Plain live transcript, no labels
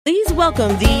Please welcome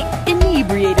the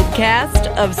inebriated cast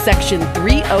of Section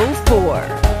 304.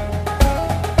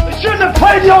 They shouldn't have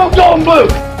played the old Golden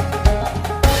Boot!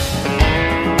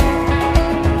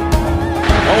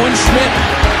 Owen Schmidt,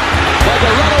 like a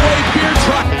runaway beer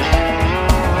truck.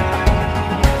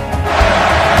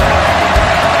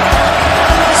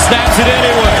 Snaps it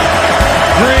anyway.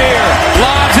 Greer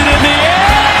lobs it in the air.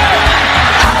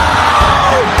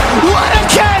 Oh! What a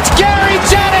catch, Gary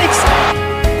Jennings!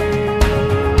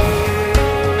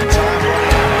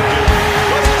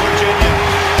 West Virginia,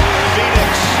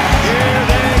 Phoenix, here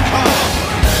they come.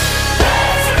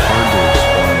 Hard to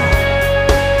explain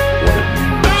what it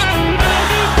means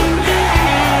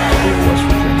to be a West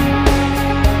Virginia.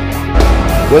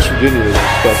 West Virginia is a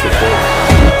special place.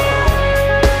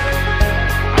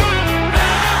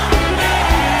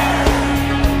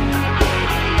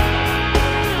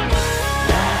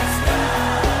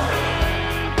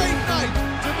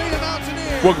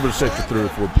 Welcome to the Section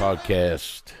 304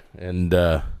 podcast, and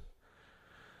I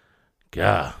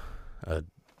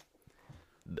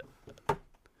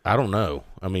don't know.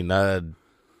 I mean,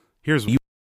 Here's you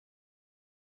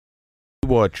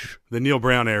watch. the Neil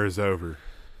Brown era is over.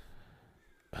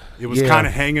 It was Yeah. kind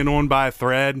of hanging on by a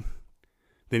thread.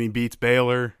 Then he beats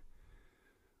Baylor.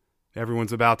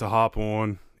 Everyone's about to hop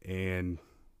on, and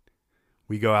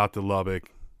we go out to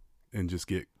Lubbock and just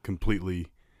get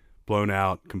completely blown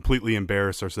out, completely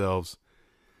embarrass ourselves.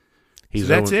 So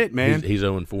that's it, man. He's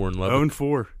 0-4 in Lubbock,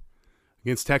 0-4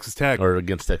 against Texas Tech. or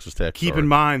against Texas Tech. Keep in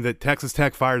mind that Texas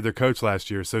Tech fired their coach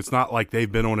last year, so it's not like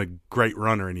they've been on a great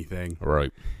run or anything.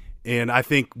 Right. And I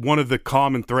think one of the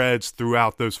common threads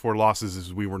throughout those 4 losses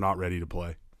is we were not ready to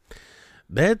play.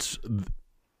 That's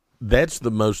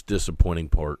the most disappointing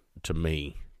part to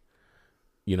me.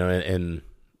 You know, and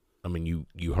I mean,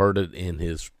 you heard it in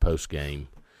his post game.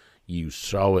 You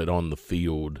saw it on the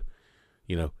field.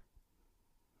 You know,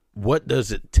 what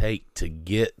does it take to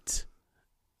get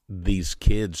these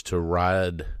kids to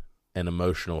ride an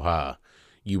emotional high?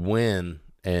 You win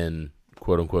an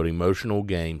quote-unquote emotional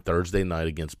game Thursday night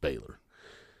against Baylor,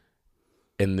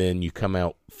 and then you come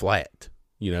out flat.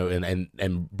 You know,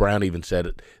 and Brown even said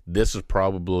it, this is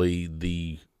probably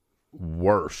the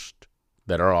worst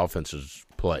that our offense has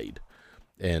played.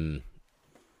 And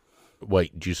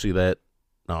wait, did you see that?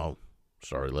 Oh,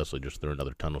 sorry, Leslie just threw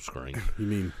another tunnel screen. You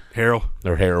mean Harrell?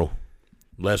 Or Harrell.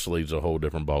 Leslie's a whole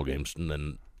different ballgame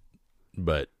than,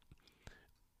 but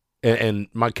and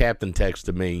my captain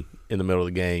texted me in the middle of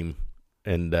the game,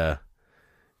 and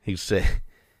he said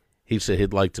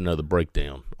he'd like to know the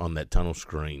breakdown on that tunnel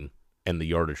screen and the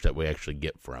yardage that we actually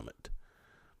get from it.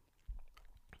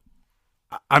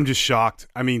 I'm just shocked.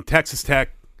 I mean, Texas Tech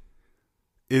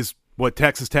is what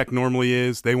Texas Tech normally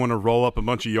is. They want to roll up a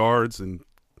bunch of yards and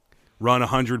run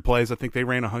 100 plays. I think they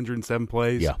ran 107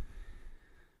 plays. Yeah.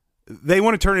 They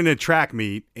want to turn it into a track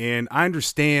meet, and I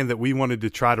understand that we wanted to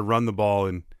try to run the ball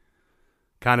and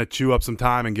kind of chew up some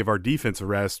time and give our defense a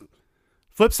rest.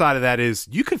 Flip side of that is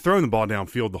you could throw the ball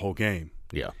downfield the whole game.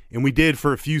 Yeah. And we did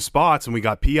for a few spots, and we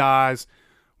got PIs.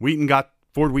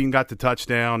 Ford Wheaton got the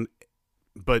touchdown,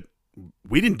 but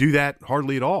we didn't do that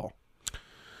hardly at all.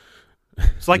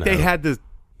 It's like they had the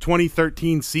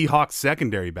 2013 Seahawks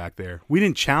secondary back there. We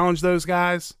didn't challenge those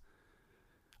guys.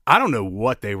 I don't know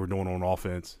what they were doing on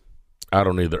offense. I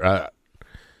don't either.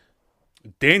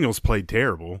 Daniels played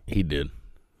terrible. He did.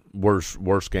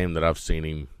 Worst game that I've seen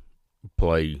him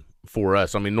play for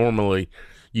us. I mean, normally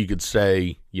you could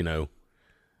say, you know,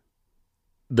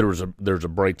 there's a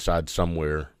bright side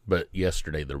somewhere, but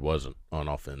yesterday there wasn't on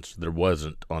offense. There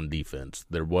wasn't on defense.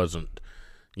 There wasn't,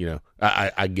 you know,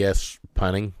 I guess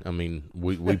punting. I mean,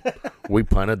 we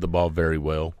punted the ball very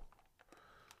well.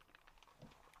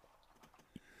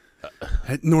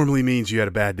 That normally means you had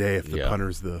a bad day if the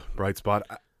punter's the bright spot.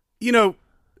 You know,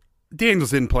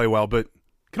 Daniels didn't play well, but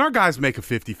can our guys make a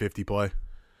 50-50 play?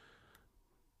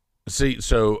 See,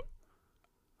 so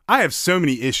I have so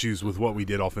many issues with what we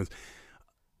did offense.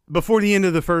 Before the end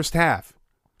of the first half.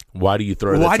 Why do you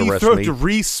throw that Why to do you Russ throw it Mead? to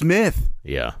Reese Smith?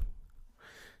 Yeah.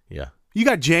 Yeah. You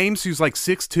got James, who's like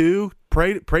 6'2",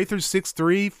 Prather's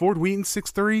 6'3", Ford Wheaton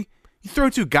 6'3". You throw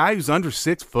it to a guy who's under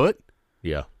 6 foot?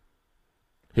 Yeah.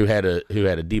 Who had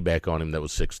a D-back on him that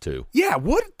was 6'2". Yeah,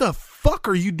 what the fuck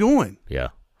are you doing? Yeah.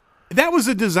 That was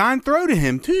a design throw to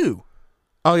him, too.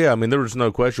 Oh, yeah. I mean, there was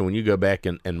no question when you go back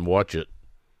and watch it.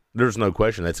 There's no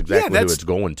question that's exactly who it's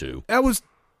going to.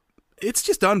 It's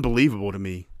just unbelievable to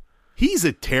me. He's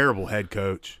a terrible head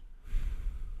coach.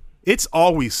 It's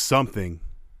always something.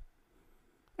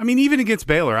 I mean, even against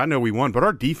Baylor, I know we won, but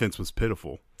our defense was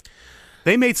pitiful.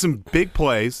 They made some big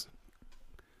plays.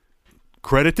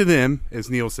 credit to them, as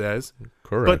Neil says.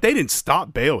 Correct. But they didn't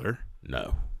stop Baylor.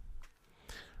 No.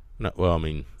 Well, I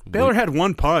mean, Baylor had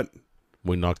one punt.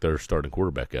 we knocked their starting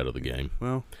quarterback out of the game.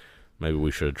 Well, Maybe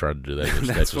we should have tried to do that against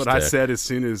that's Texas what Tech. I said as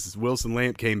soon as Wilson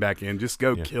Lamp came back in. Just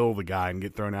go kill the guy and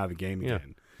get thrown out of the game Yeah.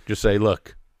 again. Just say,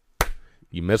 look,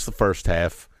 you missed the first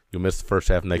half. You'll miss the first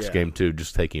half next Yeah. game, too.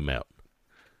 Just take him out.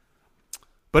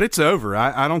 But it's over.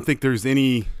 I don't think there's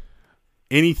anything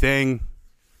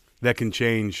that can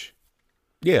change.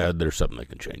 Yeah, there's something that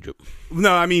can change it.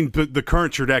 No, I mean, the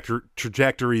current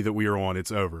trajectory that we are on,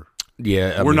 it's over.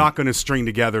 Yeah, We're not going to string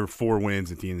together 4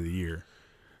 wins at the end of the year.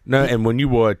 No, and when you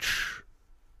watch,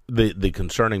 the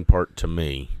concerning part to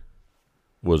me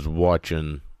was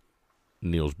watching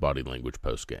Neil's body language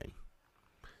post game,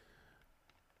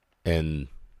 and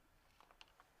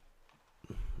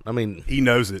I mean, He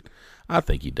knows it. I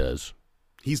think he does.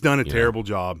 He's done a Yeah. terrible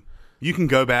job. You can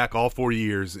go back all 4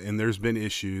 years, and there's been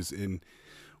issues. And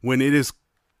when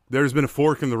there's been a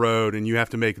fork in the road, and you have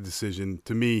to make a decision.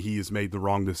 To me, he has made the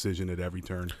wrong decision at every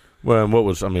turn. Well, and what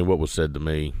was said to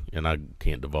me, and I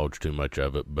can't divulge too much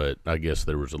of it, but I guess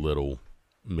there was a little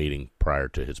meeting prior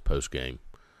to his post game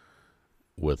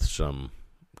with some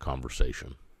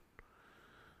conversation.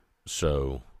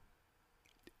 So,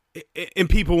 And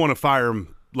people want to fire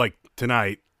him like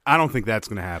tonight. I don't think that's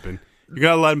going to happen. You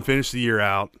got to let him finish the year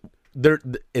out.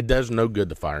 it does no good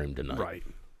to fire him tonight. Right.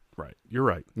 You're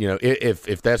right. You know,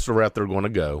 if that's the route they're going to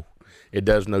go, it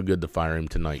does no good to fire him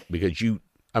tonight because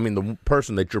the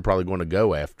person that you're probably going to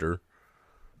go after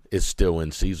is still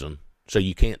in season, so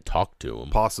you can't talk to him.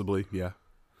 Possibly, yeah.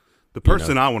 The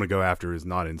person I want to go after is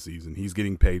not in season. He's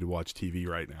getting paid to watch TV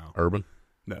right now. Urban,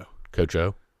 No. Coach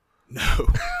O. No.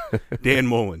 Dan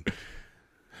Mullen.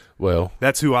 Well,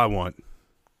 That's who I want.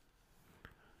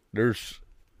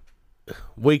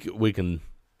 we can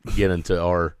get into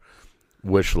our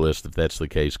wish list if that's the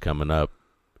case coming up.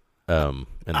 In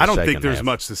the I don't think second there's half.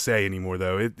 much to say anymore,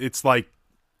 though. It's like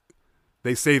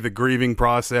they say the grieving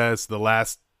process, the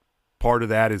last part of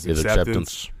that is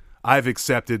acceptance. I've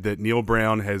accepted that Neil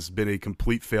Brown has been a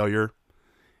complete failure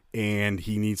and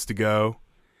he needs to go.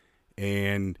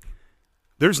 And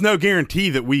there's no guarantee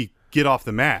that we get off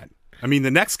the mat. I mean, the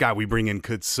next guy we bring in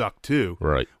could suck too.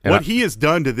 Right. What he has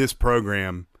done to this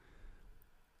program,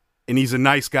 and he's a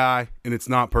nice guy, and it's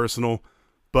not personal,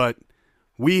 but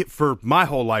for my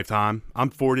whole lifetime, I'm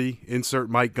 40, insert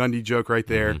Mike Gundy joke right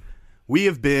there, we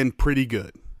have been pretty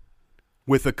good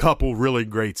with a couple really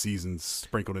great seasons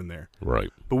sprinkled in there. Right.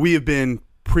 But we have been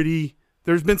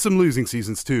there's been some losing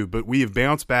seasons too, but we have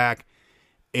bounced back,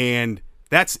 and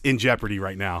that's in jeopardy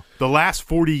right now. The last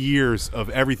 40 years of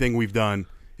everything we've done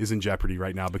is in jeopardy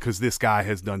right now because this guy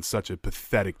has done such a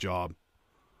pathetic job.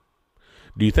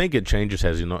 Do you think it changes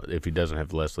if he doesn't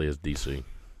have Leslie as DC?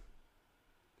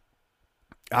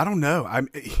 I don't know.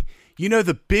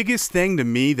 The biggest thing to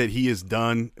me that he has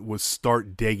done was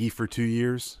start Deggy for 2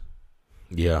 years.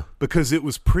 Yeah. Because it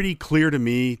was pretty clear to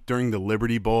me during the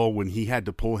Liberty Bowl when he had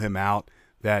to pull him out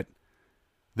that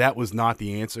was not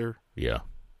the answer. Yeah.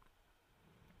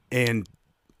 And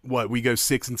we go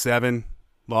 6-7,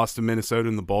 lost to Minnesota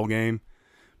in the bowl game.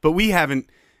 But we haven't.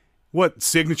 What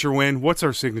signature win? What's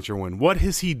our signature win? What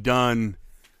has he done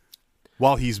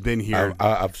while he's been here?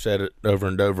 I've said it over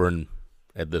and over, and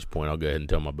at this point, I'll go ahead and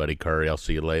tell my buddy Curry I'll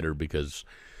see you later because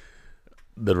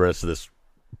the rest of this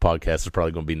podcast is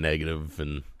probably going to be negative,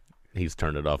 and he's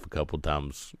turned it off a couple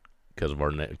times because of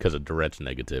Durrett's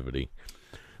negativity.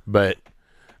 But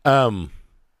I've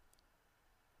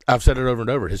said it over and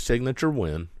over. His signature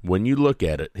win, when you look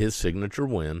at it, his signature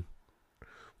win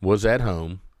was at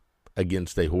home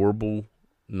against a horrible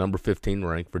number 15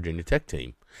 ranked Virginia Tech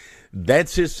team.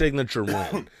 That's his signature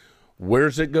win.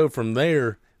 Where's it go from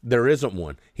there? There isn't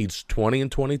one. He's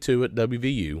 20-22 at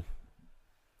WVU.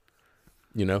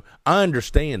 You know, I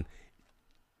understand.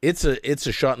 It's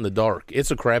a shot in the dark.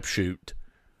 It's a crapshoot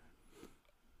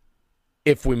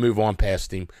if we move on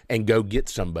past him and go get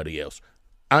somebody else.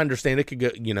 I understand it could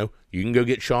go, you can go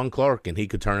get Sean Clark and he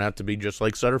could turn out to be just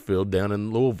like Sutterfield down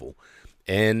in Louisville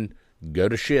and go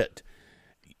to shit.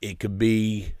 It could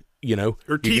be,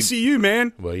 or TCU,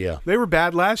 man. Well, yeah. They were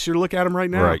bad last year. Look at them right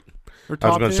now. Right. They're I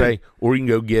was top going to 10. say, or you can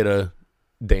go get a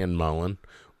Dan Mullen.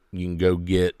 You can go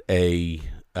get a,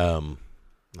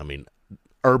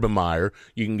 Urban Meyer.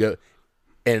 You can go,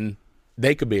 and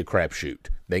they could be a crapshoot.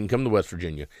 They can come to West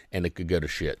Virginia, and it could go to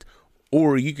shit.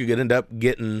 Or you could end up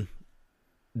getting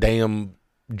damn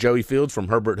Joey Fields from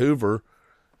Herbert Hoover,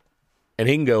 and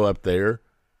he can go up there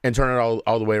and turn it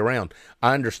all the way around.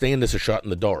 I understand it's a shot in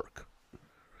the dark.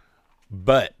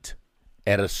 But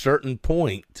at a certain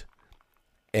point,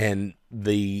 and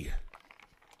the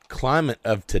climate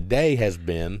of today has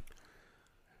been,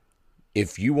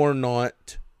 if you are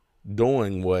not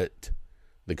doing what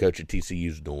the coach at TCU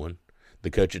is doing, the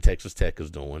coach at Texas Tech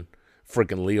is doing,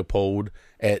 freaking Leopold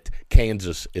at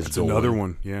Kansas is That's doing. another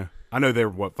one, yeah. I know they're,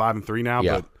 5-3 now,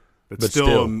 Yeah. but But still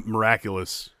still. a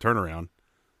miraculous turnaround,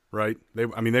 right? They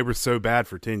were so bad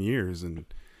for 10 years, and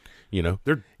You know,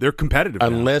 they're competitive now.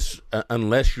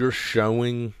 unless you're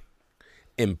showing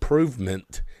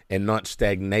improvement and not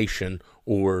stagnation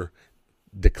or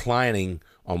declining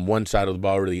on one side of the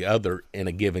ball or the other in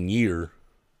a given year.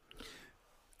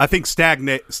 I think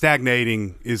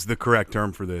stagnating is the correct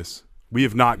term for this. We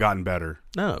have not gotten better.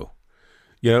 No.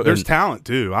 You know, There's talent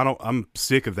too. I'm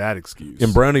sick of that excuse.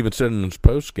 and Brown even said in his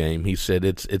post game, he said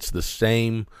it's the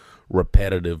same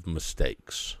repetitive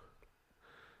mistakes.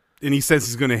 And he says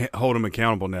he's going to hold him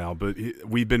accountable now, but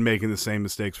we've been making the same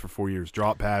mistakes for 4 years.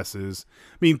 Drop passes.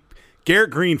 I mean, Garrett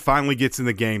Green finally gets in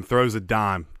the game, throws a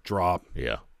dime, drop.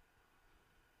 Yeah.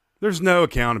 There's no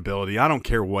accountability. I don't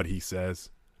care what he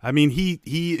says. I mean, he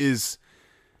is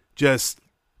just,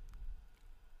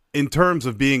 in terms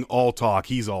of being all talk,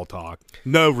 he's all talk.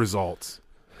 No results.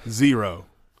 Zero.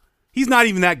 He's not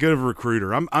even that good of a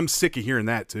recruiter. I'm sick of hearing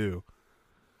that too.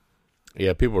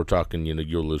 Yeah, people are talking, you know,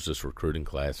 you'll lose this recruiting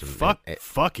class. And, Fuck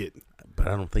it. But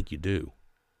I don't think you do.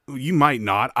 You might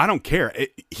not. I don't care.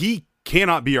 He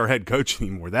cannot be our head coach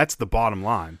anymore. That's the bottom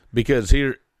line. Because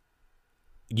here,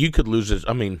 you could lose this.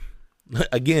 I mean,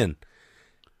 again,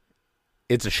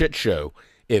 it's a shit show.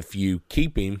 If you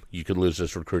keep him, you could lose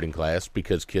this recruiting class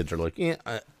because kids are like, yeah,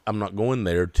 I'm not going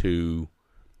there to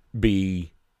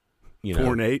be, you know.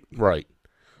 Ornate. Right.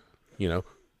 You know.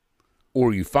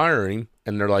 Or you fire him,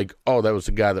 and they're like, oh, that was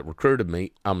the guy that recruited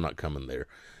me. I'm not coming there.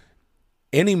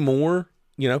 Anymore,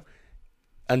 you know,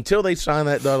 until they sign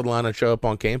that dotted line and show up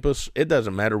on campus, it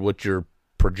doesn't matter what you're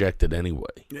projected anyway.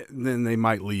 Then they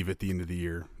might leave at the end of the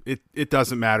year. It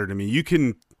doesn't matter to me. You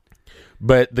can.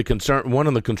 But one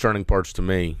of the concerning parts to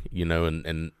me, you know,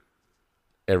 and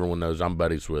everyone knows I'm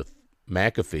buddies with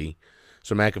McAfee.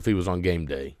 So McAfee was on game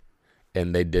day,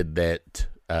 and they did that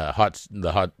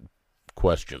the hot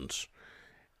questions.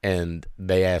 And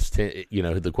they asked him, you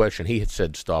know, the question he had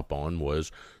said stop on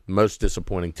was the most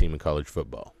disappointing team in college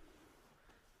football.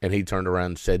 And he turned around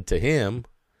and said to him,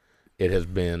 it has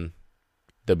been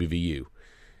WVU.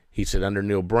 He said under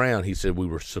Neil Brown, he said we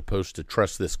were supposed to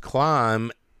trust this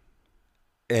climb.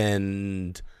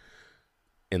 And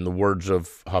in the words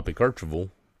of Hoppy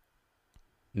Kercheval,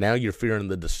 now you're fearing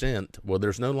the descent. Well,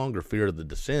 there's no longer fear of the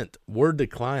descent. We're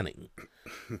declining.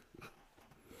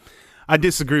 I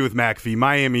disagree with McAfee.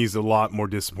 Miami's a lot more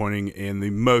disappointing, and the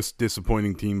most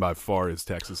disappointing team by far is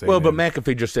Texas A&M. Well, but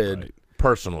McAfee just said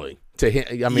personally to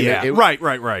him. I mean, yeah,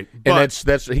 right. And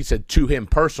that's he said to him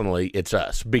personally, it's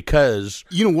us because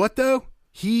you know what though?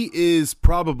 He is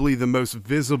probably the most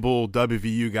visible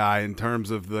WVU guy in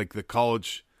terms of like the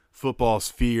college football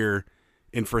sphere,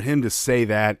 and for him to say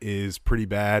that is pretty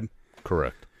bad.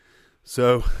 Correct.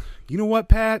 So, you know what,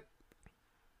 Pat?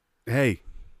 Hey,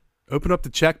 open up the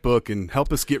checkbook and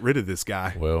help us get rid of this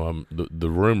guy. Well, the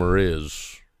rumor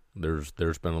is there's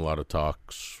been a lot of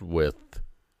talks with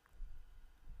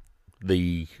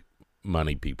the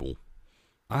money people.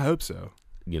 I hope so.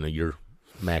 You know, your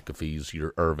McAfees,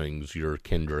 your Irvings, your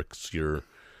Kendricks, your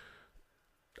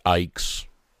Ikes.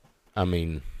 I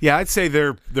mean, yeah, I'd say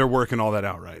they're working all that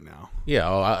out right now. Yeah,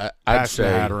 I'd Passing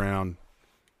say the hat around.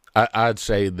 I'd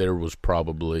say there was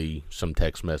probably some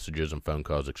text messages and phone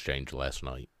calls exchanged last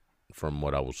night, from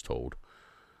what I was told.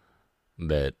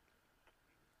 That,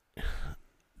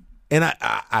 and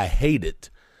I hate it.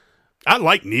 I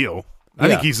like Neil. I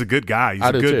think he's a good guy. He's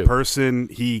a good person.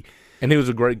 And he was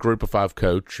a great Group of 5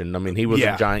 coach, and I mean he was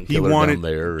a giant killer down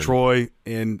there. Troy,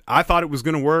 and I thought it was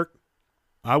going to work.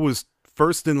 I was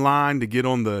first in line to get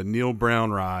on the Neil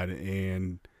Brown ride,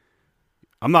 and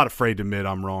I'm not afraid to admit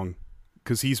I'm wrong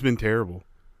because he's been terrible.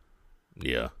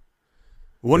 Yeah.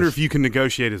 I wonder if you can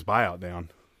negotiate his buyout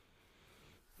down.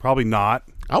 Probably not.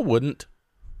 I wouldn't.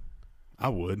 I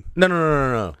would.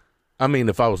 No. I mean,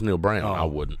 if I was Neil Brown, I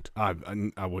wouldn't. I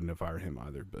wouldn't have fired him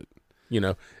either, but. You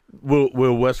know,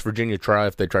 will West Virginia try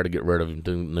if they try to get rid of him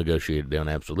to negotiate it down?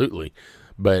 Absolutely.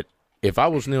 But if I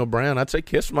was Neil Brown, I'd say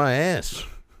kiss my ass.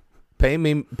 Pay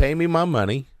me my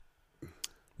money.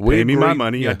 Pay me my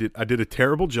money. Yeah. I did a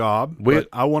terrible job, but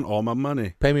I want all my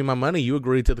money. Pay me my money. You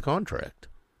agreed to the contract.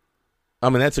 I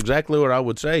mean, that's exactly what I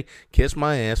would say. Kiss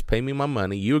my ass. Pay me my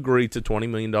money. You agreed to $20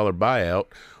 million buyout,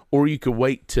 or you could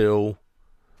wait till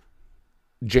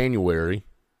January.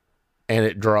 And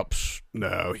it drops.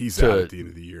 No, he's out at the end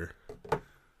of the year.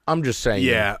 I'm just saying.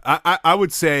 Yeah, I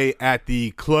would say at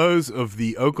the close of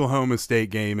the Oklahoma State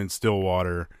game in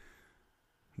Stillwater,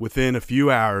 within a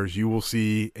few hours, you will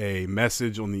see a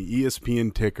message on the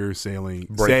ESPN ticker saying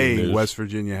news. West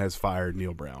Virginia has fired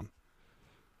Neil Brown.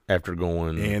 After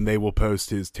going. And they will post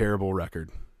his terrible record.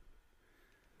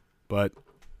 But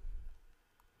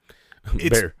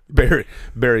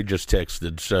Barry just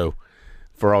texted, so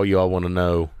for all y'all want to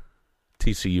know,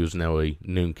 TCU is now a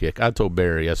noon kick. I told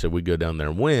Barry, I said, we go down there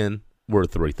and win, we're a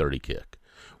 3:30 kick.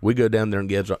 We go down there and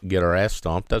get our ass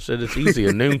stomped. I said, it's easy,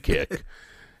 a noon kick.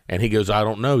 And he goes, I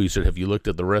don't know. He said, have you looked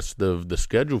at the rest of the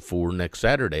schedule for next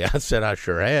Saturday? I said, I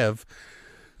sure have.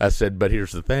 I said, but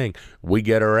here's the thing. We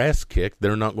get our ass kicked.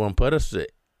 They're not going to put us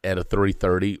at a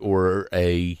 3:30 or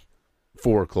a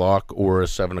 4 o'clock or a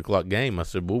 7 o'clock game. I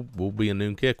said, we'll be a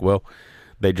noon kick. Well,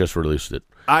 they just released it.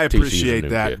 I appreciate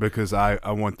that kick. because I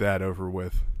want that over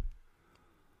with.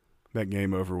 That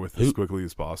game over with as quickly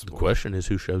as possible. The question is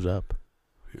who shows up?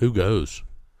 Who goes?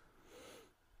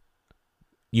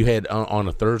 You had on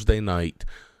a Thursday night,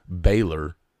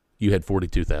 Baylor, you had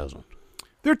 42,000.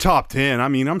 They're top 10. I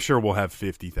mean, I'm sure we'll have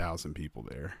 50,000 people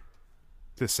there.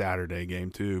 It's a Saturday game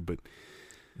too, but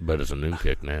it's a noon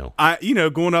kick now.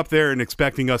 Going up there and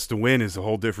expecting us to win is a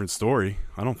whole different story.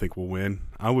 I don't think we'll win.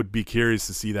 I would be curious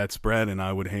to see that spread, and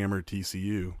I would hammer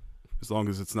TCU as long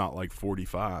as it's not like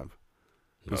 45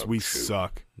 because we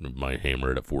suck. Might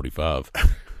hammer it at 45.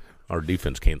 Our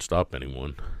defense can't stop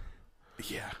anyone.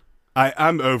 Yeah.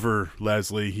 I'm over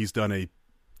Leslie. He's done a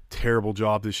terrible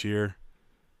job this year.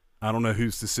 I don't know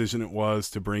whose decision it was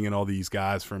to bring in all these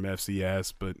guys from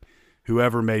FCS, but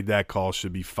whoever made that call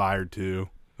should be fired too.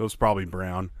 It was probably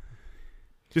Brown.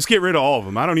 Just get rid of all of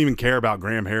them. I don't even care about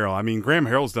Graham Harrell. I mean, Graham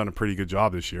Harrell's done a pretty good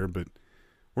job this year, but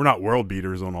we're not world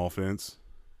beaters on offense.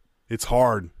 It's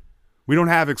hard. We don't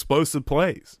have explosive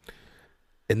plays.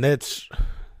 And that's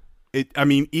it. I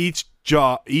mean, each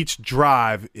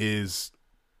drive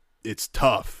it's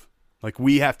tough. Like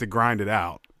we have to grind it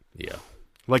out. Yeah.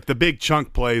 Like the big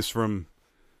chunk plays from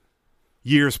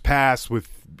years past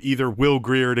with either Will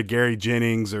Greer to Gary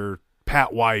Jennings or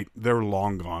Pat White, they're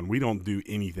long gone. We don't do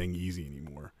anything easy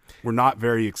anymore. We're not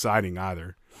very exciting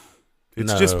either.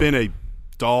 It's just been a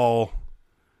dull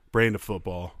brand of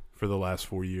football for the last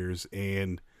 4 years,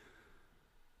 and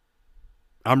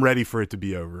I'm ready for it to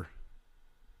be over.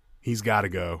 He's got to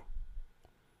go.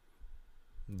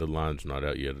 The line's not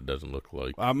out yet, it doesn't look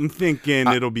like. I'm thinking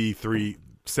it'll be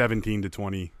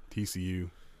 17-20 TCU.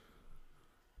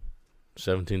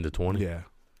 17-20? Yeah.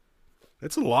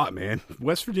 That's a lot, man.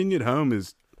 West Virginia at home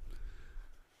is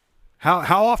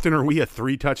how often are we a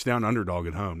 3-touchdown underdog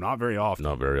at home? Not very often.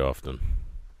 Not very often.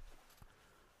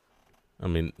 I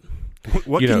mean,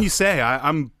 what can you say?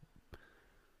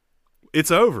 It's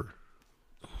over.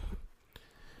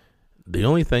 The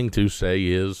only thing to say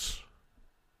is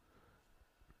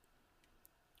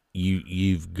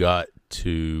you've got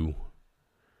to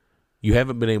 – you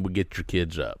haven't been able to get your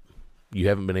kids up. You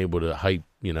haven't been able to hype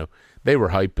 – they were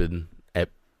hyping at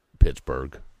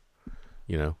Pittsburgh.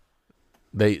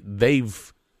 They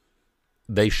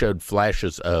showed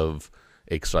flashes of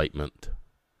excitement,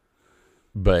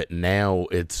 but now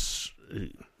it's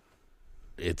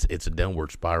a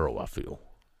downward spiral, I feel.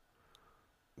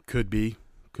 Could be.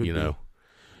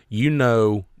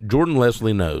 Jordan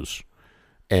Leslie knows,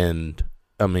 and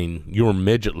I mean your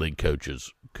midget league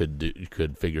coaches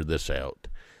could figure this out,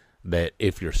 that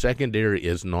if your secondary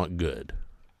is not good,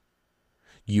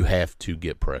 you have to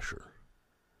get pressure.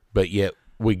 But yet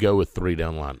we go with 3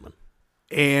 down linemen.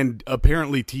 And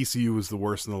apparently TCU is the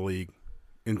worst in the league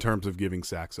in terms of giving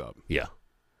sacks up. Yeah.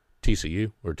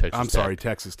 TCU or Texas Tech? I'm sorry,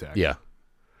 Texas Tech. Yeah.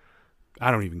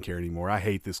 I don't even care anymore. I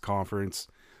hate this conference.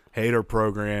 Hate our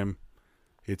program.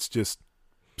 It's just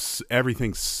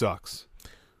everything sucks.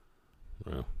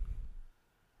 Well,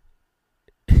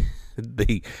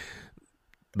 the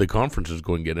conference is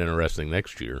going to get interesting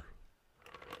next year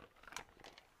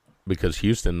because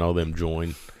Houston and all them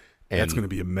join. And that's going to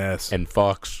be a mess. And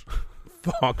Fox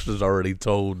has already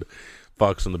told –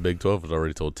 Fox in the Big 12 has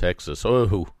already told Texas,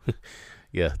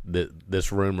 yeah,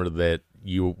 this rumor that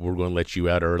we're going to let you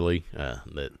out early,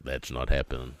 that's not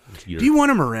happening. Do you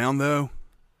want him around, though?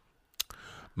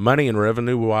 Money and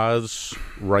revenue-wise,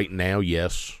 right now,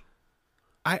 yes.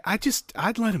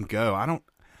 I'd let him go.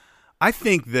 I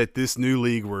think that this new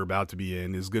league we're about to be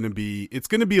in is going to be – it's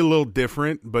going to be a little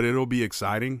different, but it'll be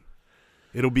exciting.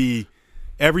 It'll be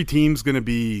 – every team's going to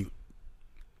be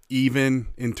even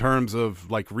in terms of,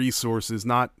 like, resources.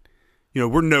 Not –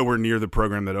 we're nowhere near the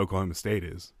program that Oklahoma State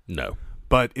is. No.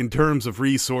 But in terms of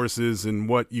resources and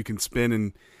what you can spend,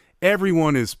 and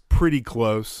everyone is pretty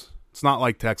close. It's not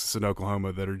like Texas and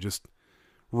Oklahoma that are just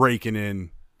raking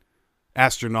in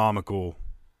astronomical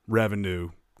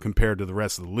revenue compared to the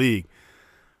rest of the league.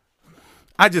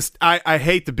 I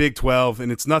hate the Big 12,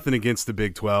 and it's nothing against the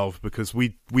Big 12 because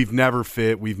we've never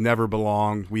fit, we've never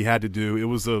belonged. We had to do it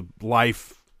was a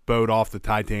lifeboat off the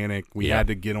Titanic. We had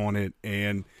to get on it,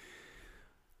 and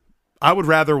I would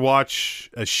rather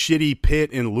watch a shitty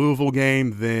Pitt and Louisville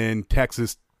game than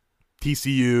Texas,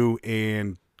 TCU,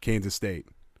 and Kansas State.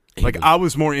 Like I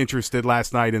was more interested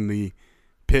last night in the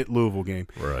Pitt-Louisville game,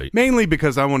 Right. mainly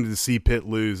because I wanted to see Pitt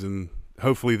lose, and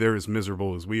hopefully they're as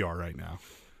miserable as we are right now.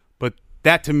 But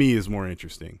that to me is more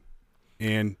interesting,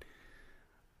 and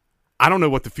I don't know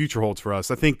what the future holds for us.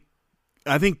 I think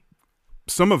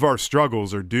some of our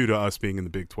struggles are due to us being in the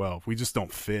Big 12. We just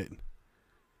don't fit.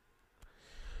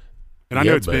 And I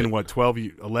know it's been,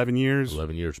 11 years?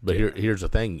 11 years. But here's the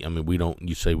thing. I mean,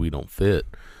 you say we don't fit.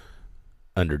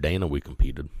 Under Dana, we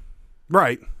competed.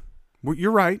 Right. Well,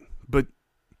 you're right, but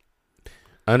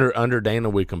Under Dana,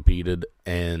 we competed,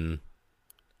 and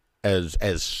as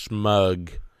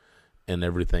smug and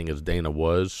everything as Dana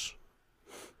was,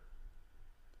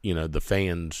 the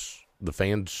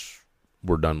fans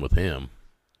were done with him.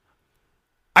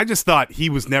 I just thought he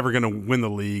was never going to win the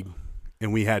league,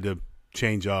 and we had to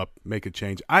change up, make a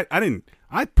change.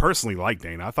 I personally liked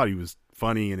Dana. I thought he was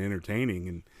funny and entertaining,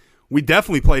 and we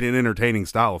definitely played an entertaining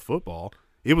style of football.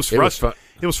 It was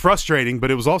frustrating,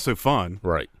 but it was also fun.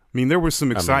 Right. I mean, there were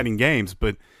some exciting games,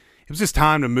 but it was just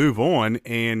time to move on,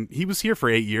 and he was here for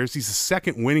 8 years. He's the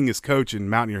second winningest coach in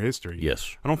Mountaineer history.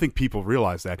 Yes. I don't think people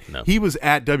realize that. No. He was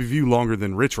at WVU longer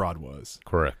than Rich Rod was.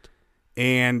 Correct.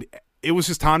 And it was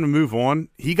just time to move on.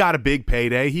 He got a big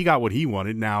payday. He got what he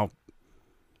wanted. Now,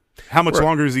 how much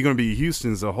longer is he going to be at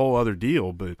Houston is a whole other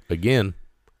deal. But again,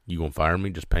 you going to fire me?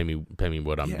 Just pay me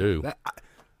what I'm due.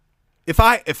 If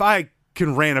I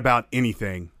can rant about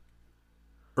anything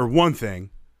or one thing,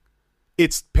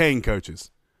 it's paying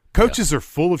coaches. Coaches are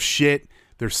full of shit.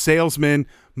 They're salesmen.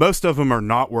 Most of them are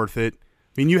not worth it. I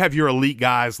mean, you have your elite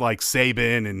guys like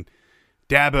Saban and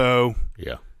Dabo.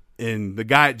 Yeah. And the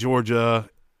guy at Georgia,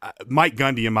 Mike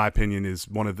Gundy, in my opinion, is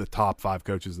one of the top 5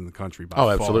 coaches in the country by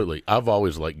far. Absolutely. I've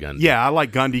always liked Gundy. Yeah, I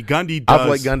like Gundy. I've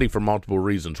liked Gundy for multiple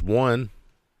reasons. 1,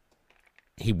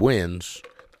 he wins.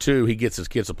 2, he gets his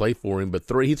kids to play for him. But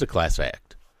 3, he's a class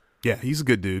act. Yeah, he's a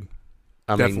good dude.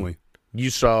 I Definitely. mean, you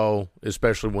saw,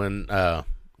 especially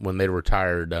when they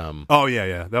retired. Oh,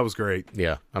 yeah. That was great.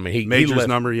 Yeah. I mean, Major's he left,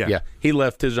 number, yeah. Yeah. He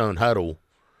left his own huddle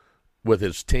with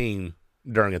his team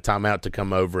during a timeout to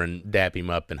come over and dap him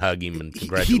up and hug him and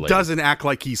congratulate him. He doesn't act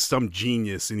like he's some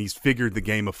genius and he's figured the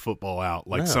game of football out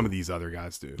like some of these other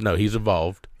guys do. No, he's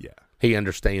evolved. Yeah. He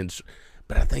understands.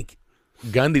 But I think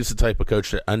Gundy's the type of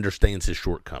coach that understands his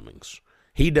shortcomings.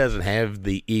 He doesn't have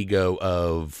the ego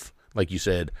of, like you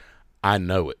said, I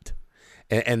know it.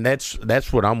 And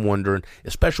that's what I'm wondering,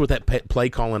 especially with that play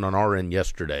calling on our end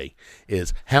yesterday,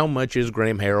 is how much is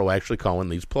Graham Harrell actually calling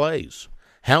these plays?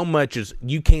 How much is –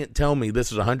 you can't tell me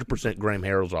this is 100% Graham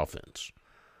Harrell's offense.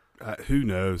 Who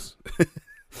knows?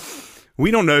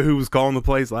 We don't know who was calling the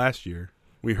plays last year.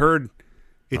 We heard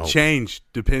it changed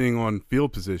depending on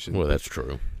field position. Well, that's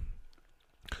true.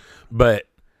 But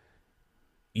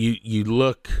you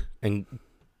look – and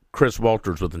Chris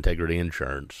Walters with Integrity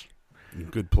Insurance.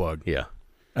 Good plug. Yeah.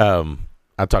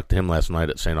 I talked to him last night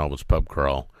at St. Albans Pub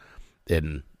Crawl,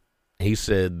 and he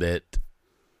said that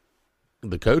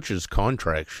the coach's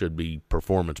contract should be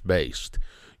performance-based.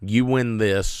 You win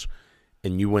this,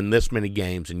 and you win this many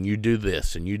games, and you do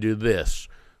this, and you do this,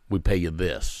 we pay you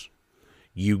this.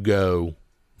 You go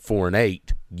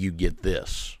 4-8, you get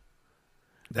this.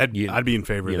 I'd be in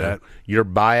favor of that. Your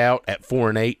buyout at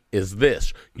 4-8 is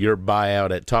this. Your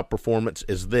buyout at Top Performance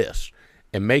is this.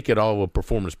 And make it all a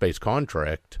performance-based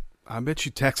contract. I bet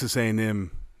you Texas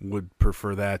A&M would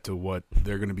prefer that to what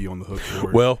they're going to be on the hook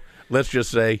for. Well, let's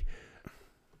just say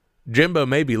Jimbo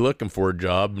may be looking for a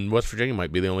job, and West Virginia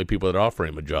might be the only people that offer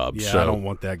him a job. Yeah, so. I don't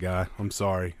want that guy. I'm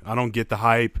sorry. I don't get the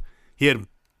hype. He had,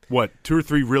 2 or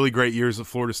 3 really great years at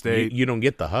Florida State. You don't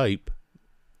get the hype.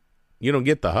 You don't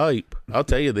get the hype. I'll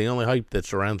tell you the only hype that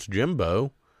surrounds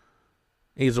Jimbo,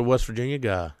 he's a West Virginia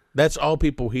guy. That's all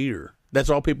people hear. That's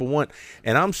all people want.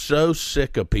 And I'm so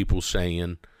sick of people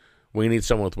saying we need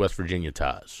someone with West Virginia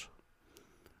ties.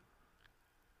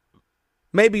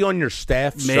 Maybe on your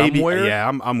staff somewhere. Yeah,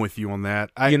 I'm with you on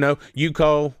that. You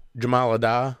call Jamal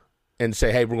Adai and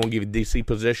say, hey, we're going to give you a DC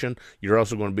position. You're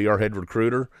also going to be our head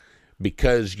recruiter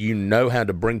because you know how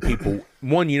to bring people.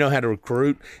 1, you know how to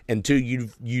recruit, and 2,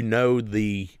 you know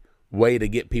the way to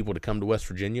get people to come to West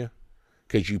Virginia.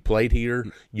 because you played here.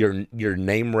 Your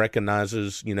name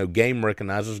recognizes, game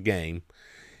recognizes game,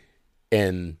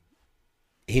 and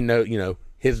he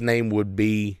his name would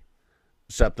be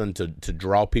something to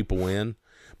draw people in.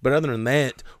 But other than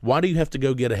that, why do you have to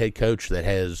go get a head coach that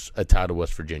has a title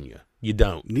West Virginia? You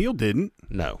don't. Neil didn't.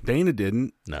 No. Dana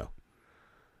didn't. No.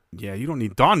 Yeah, you don't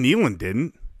need. Don Nehlen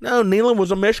didn't. No, Nehlen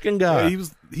was a Michigan guy. Yeah,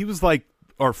 he was like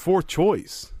our fourth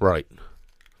choice. Right.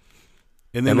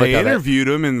 And then they interviewed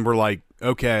him and were like,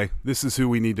 okay, this is who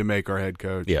we need to make our head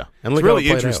coach. Yeah. And it's really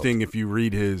interesting if you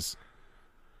read his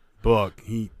book.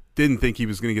 He didn't think he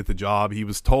was going to get the job. He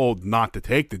was told not to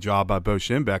take the job by Bo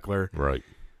Schembechler. Right.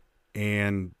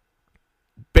 And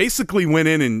basically went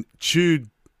in and chewed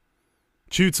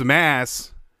some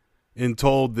ass and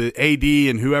told the AD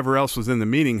and whoever else was in the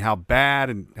meeting how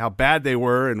bad they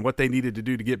were and what they needed to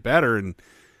do to get better. And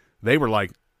they were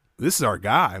like, this is our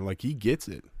guy. Like, he gets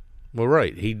it. Well,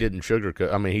 right. He didn't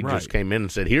sugarcoat. I mean, he just came in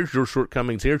and said, here's your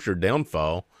shortcomings, here's your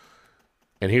downfall,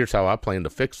 and here's how I plan to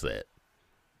fix that.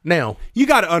 Now, you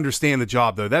got to understand the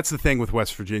job, though. That's the thing with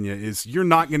West Virginia is you're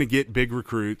not going to get big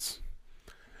recruits.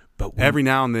 But every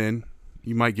now and then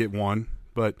you might get one.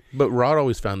 But Rod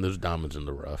always found those diamonds in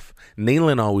the rough.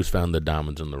 Nehlen always found the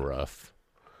diamonds in the rough.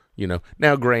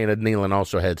 Now granted, Nehlen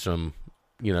also had some.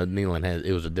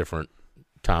 It was a different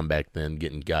time back then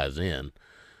getting guys in.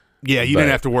 Yeah, you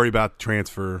didn't have to worry about the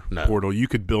transfer portal. You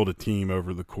could build a team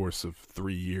over the course of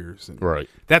 3 years. And right.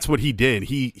 That's what he did.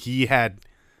 He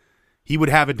would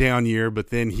have a down year, but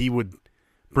then he would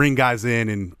bring guys in,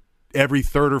 and every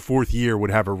third or fourth year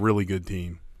would have a really good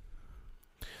team.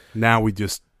 Now we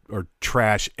just are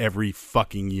trash every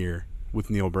fucking year with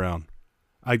Neil Brown.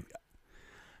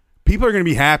 People are going to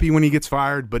be happy when he gets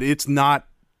fired, but it's not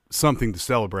something to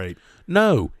celebrate.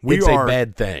 No, it's a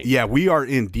bad thing. Yeah, we are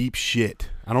in deep shit.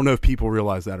 I don't know if people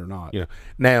realize that or not.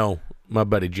 Now, my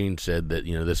buddy Gene said that,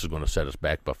 this is going to set us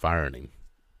back by firing him.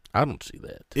 I don't see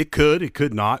that. It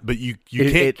could not, but you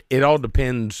can't. It all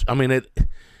depends. I mean,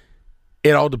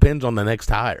 it all depends on the next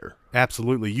hire.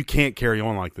 Absolutely. You can't carry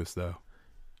on like this, though.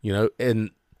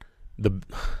 And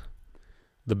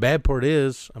the bad part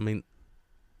is, I mean,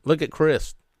 look at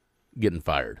Chris getting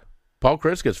fired. Paul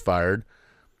Chris gets fired,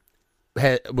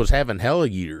 was having hella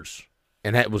years,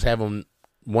 and was on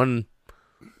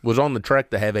the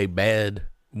track to have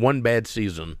one bad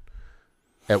season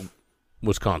at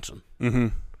Wisconsin. Mm-hmm.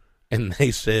 And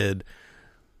they said,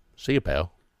 see you,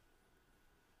 pal.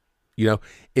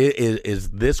 Is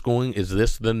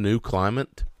this the new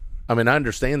climate? I mean, I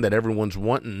understand that everyone's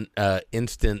wanting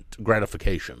instant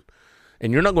gratification.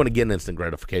 And you're not going to get instant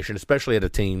gratification, especially at a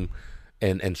team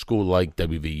and school like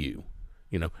WVU.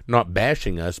 Not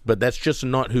bashing us, but that's just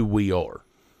not who we are.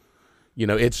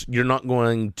 You're not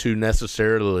going to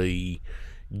necessarily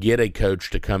get a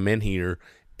coach to come in here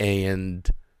and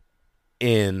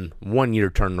in 1 year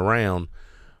turn around.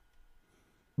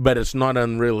 But it's not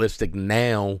unrealistic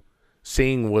now,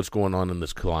 seeing what's going on in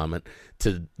this climate,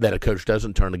 that a coach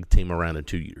doesn't turn a team around in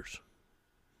 2 years.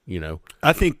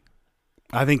 I think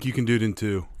you can do it in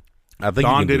 2. I think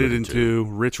Don did it in 2.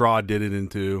 Rich Rod did it in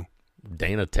 2.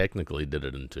 Dana technically did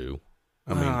it in 2.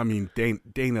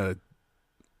 Dana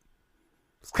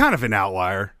is kind of an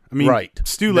outlier. I mean, right.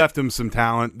 Stu left him some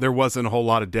talent. There wasn't a whole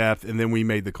lot of depth, and then we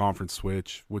made the conference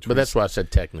switch. But that's why I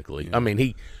said technically. Yeah. I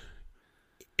mean,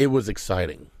 it was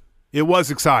exciting. It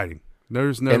was exciting.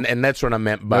 There's no, and that's what I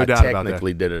meant by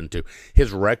technically did it in 2.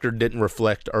 His record didn't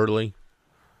reflect early.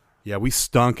 Yeah, we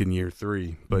stunk in year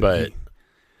 3. But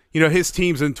his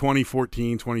teams in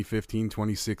 2014, 2015,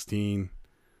 2016,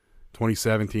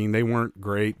 2017, they weren't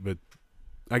great, but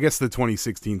I guess the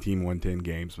 2016 team won 10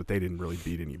 games, but they didn't really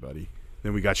beat anybody.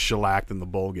 Then we got shellacked in the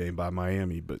bowl game by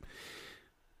Miami, but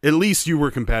at least you were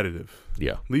competitive.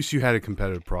 Yeah. At least you had a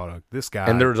competitive product. This guy.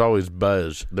 And there's always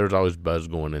buzz. There's always buzz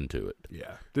going into it.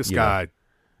 Yeah. This guy,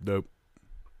 nope.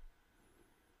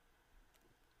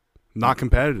 Not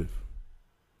competitive.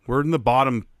 We're in the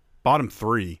bottom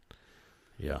 3.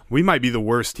 Yeah. We might be the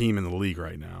worst team in the league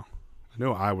right now. I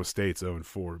know Iowa State's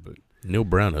 0-4, but Neil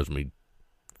Brown owes me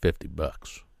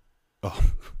 $50.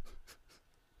 Oh.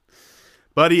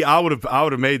 Buddy, I would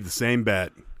have made the same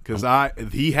bet because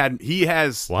he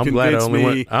has. Well, I'm glad I only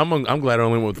went. I'm glad I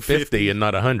only went with 50 and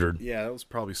not 100. Yeah, that was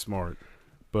probably smart.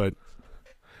 But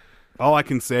all I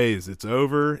can say is it's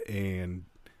over and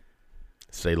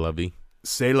c'est la vie.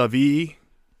 C'est la vie,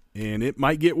 and it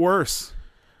might get worse.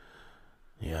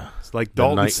 Yeah, it's like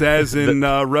Dalton says in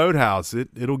Roadhouse.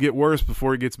 It'll get worse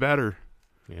before it gets better.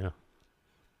 Yeah,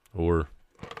 or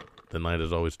the night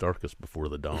is always darkest before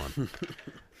the dawn.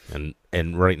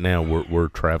 And right now we're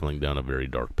traveling down a very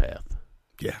dark path.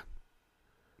 Yeah.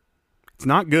 It's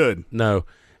not good. No.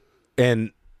 And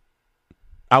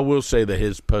I will say that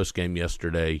his post game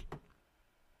yesterday,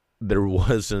 there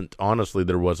wasn't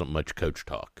much coach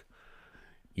talk.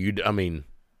 There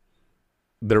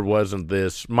wasn't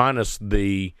this, minus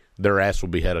their ass will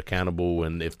be held accountable,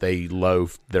 and if they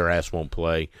loaf, their ass won't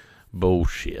play.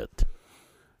 Bullshit.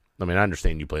 I mean, I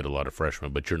understand you played a lot of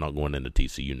freshmen, but you're not going into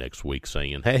TCU next week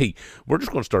saying, hey, we're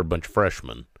just going to start a bunch of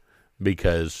freshmen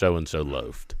because so-and-so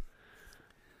loafed.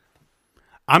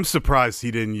 I'm surprised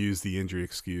he didn't use the injury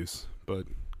excuse, but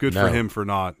good for him for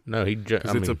not. No,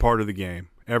 because it's a part of the game.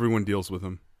 Everyone deals with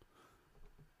him.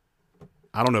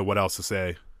 I don't know what else to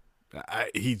say.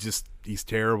 He's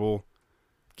terrible.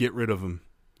 Get rid of him.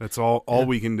 That's all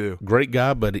we can do. Great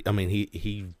guy, but I mean,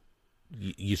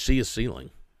 you see his ceiling.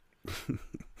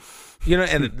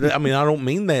 And I mean, I don't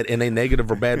mean that in a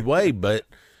negative or bad way, but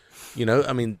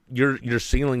I mean, your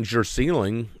ceiling's your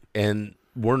ceiling, and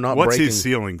we're not. What's breaking. his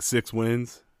ceiling? 6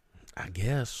 wins. I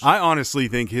guess. I honestly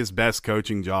think his best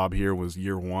coaching job here was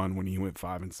year 1 when he went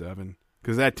 5-7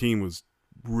 because that team was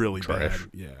really trash. Bad.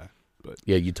 Yeah, but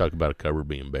yeah, you talk about a cover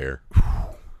being bare.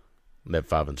 That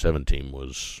 5-7 team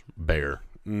was bare.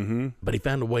 Mm-hmm. But he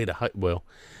found a way to. Well,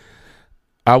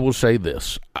 I will say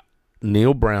this: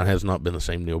 Neil Brown has not been the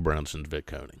same Neil Brown since Vic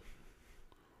Koenig.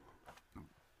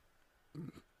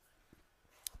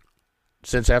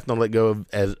 Since after let go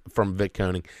from Vic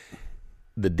Koenig,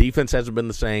 the defense hasn't been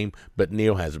the same, but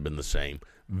Neil hasn't been the same.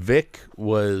 Vic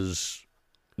was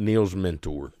Neil's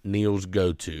mentor, Neil's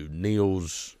go-to,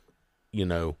 Neil's,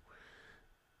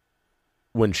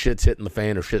 when shit's hitting the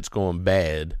fan or shit's going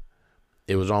bad,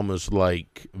 it was almost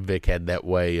like Vic had that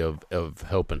way of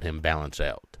helping him balance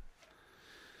out.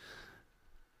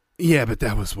 Yeah, but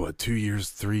that was, 3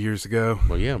 years ago?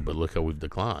 Well, yeah, but look how we've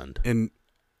declined. And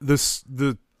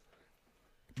the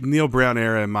Neil Brown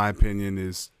era, in my opinion,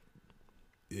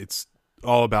 it's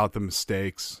all about the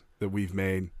mistakes that we've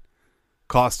made,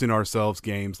 costing ourselves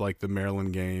games like the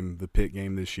Maryland game, the Pitt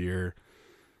game this year.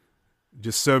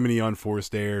 Just so many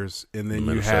unforced errors, and then the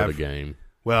you Minnesota have game.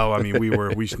 Well, I mean, we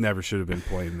never should have been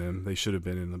playing them. They should have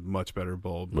been in a much better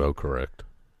bowl. Well, correct.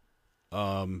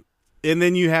 And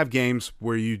then you have games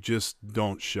where you just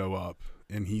don't show up,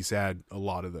 and he's had a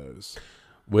lot of those.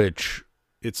 Which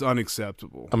it's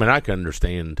unacceptable. I mean, I can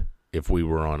understand if we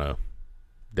were on a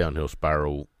downhill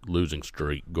spiral losing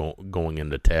streak going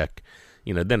into Tech,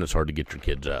 then it's hard to get your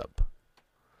kids up.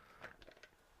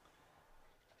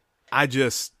 I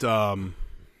just, like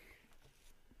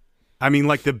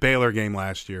the Baylor game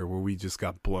last year where we just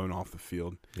got blown off the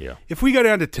field. Yeah. If we go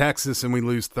down to Texas and we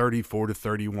lose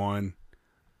 34-31,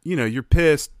 you're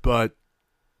pissed, but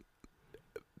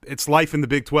it's life in the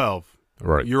Big 12.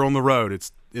 Right. You're on the road.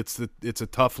 It's a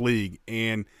tough league,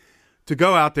 and to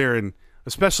go out there and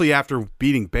especially after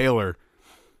beating Baylor,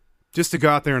 just to go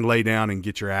out there and lay down and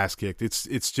get your ass kicked, it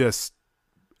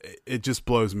just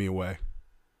blows me away.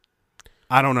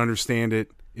 I don't understand it.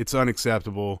 It's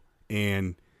unacceptable,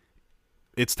 and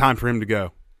it's time for him to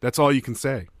go. That's all you can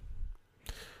say.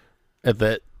 At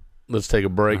that, let's take a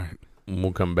break, right, and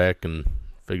we'll come back and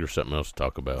figure something else to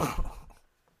talk about.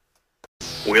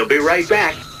 We'll be right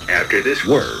back after this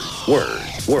word. Son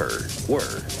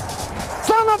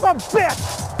of a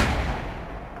bitch!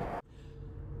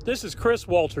 This is Chris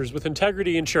Walters with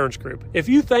Integrity Insurance Group. If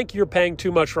you think you're paying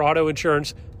too much for auto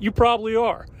insurance, you probably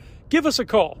are. Give us a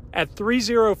call at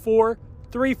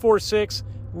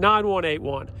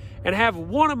 304-346-9181 and have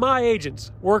one of my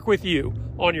agents work with you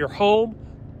on your home,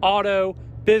 auto,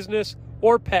 business,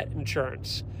 or pet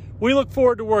insurance. We look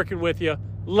forward to working with you.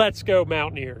 Let's go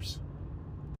Mountaineers.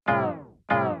 A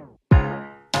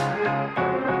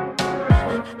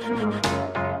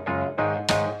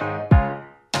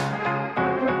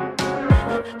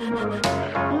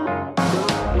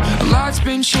lot's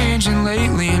been changing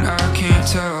lately and I can't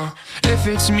tell if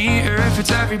it's me or if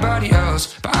it's everybody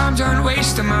else. But I'm done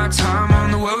wasting my time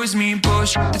on the woe is me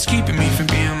bullshit that's keeping me from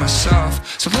being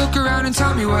myself. So look around and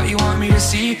tell me what you want me to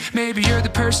see. Maybe you're the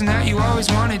person that you always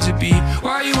wanted to be.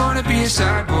 Why you wanna be a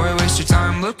sad boy? Waste your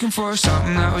time looking for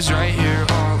something that was right here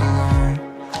all along.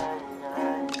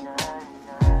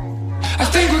 I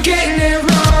think we're getting it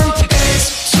wrong.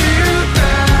 It's too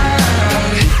bad.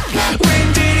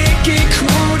 When did it get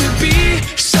cool to be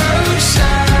so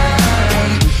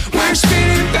sad? We're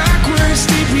spinning backwards,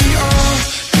 did we all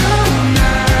go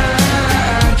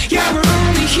mad? Yeah, we're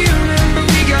only human, but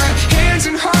we got hands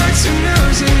and hearts and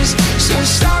noses. So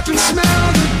stop and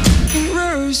smell the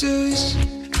roses.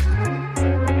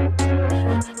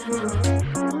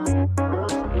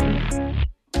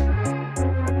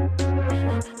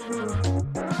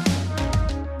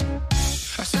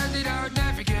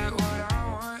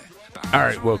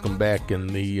 right, welcome back. And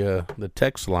the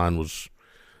text line was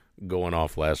going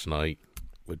off last night,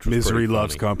 which was Misery pretty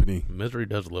loves funny. company. Misery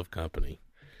does love company.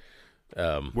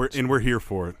 We're here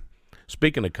for it.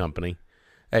 Speaking of company,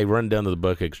 hey, run down to the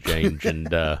Buck Exchange and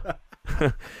go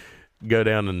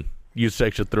down and use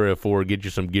Section 304, get you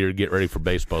some gear, get ready for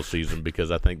baseball season, because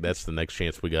I think that's the next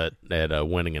chance we got at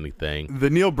winning anything. The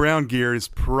Neil Brown gear is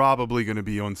probably going to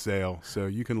be on sale, so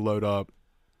you can load up.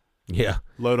 Yeah.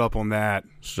 Load up on that.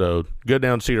 So go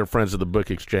down and see our friends at the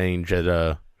Book Exchange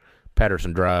at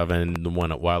Patterson Drive and the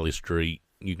one at Wiley Street.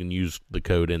 You can use the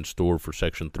code in store for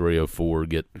Section 304,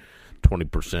 get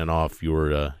 20% off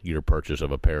your purchase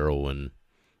of apparel and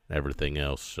everything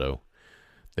else. So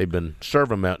they've been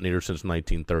serving Mountaineers since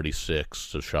 1936,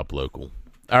 so shop local.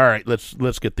 All right,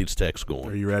 let's get these texts going.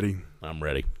 Are you ready? I'm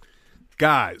ready.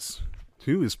 Guys,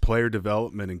 why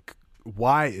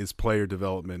is player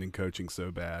development and coaching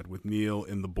so bad with Neil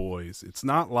and the boys? It's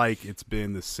not like it's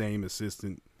been the same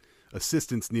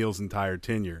assistants Neil's entire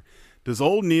tenure. Does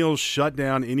old Neil shut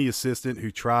down any assistant who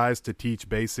tries to teach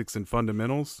basics and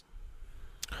fundamentals?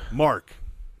 Mark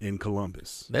in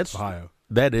Columbus, Ohio.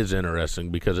 That is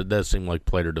interesting because it does seem like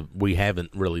we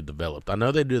haven't really developed. I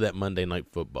know they do that Monday Night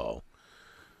Football.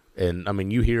 And, I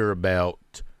mean, you hear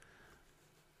about,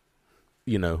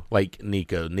 like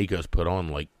Nico. Nico's put on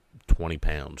like 20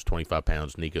 pounds, 25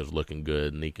 pounds. Nico's looking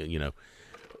good. Nico,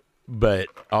 But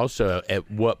also,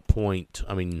 at what point,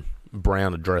 I mean,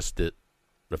 Brown addressed it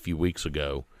a few weeks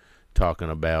ago, talking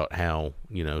about how,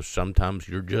 sometimes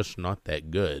you're just not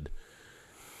that good.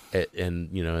 And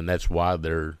that's why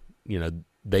they're,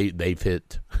 they've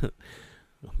hit,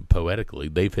 poetically,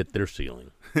 they've hit their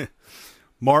ceiling.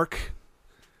 Mark,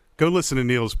 go listen to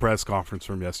Neil's press conference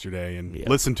from yesterday and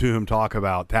listen to him talk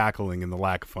about tackling and the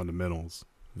lack of fundamentals.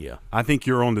 Yeah. I think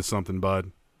you're onto something,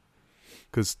 bud.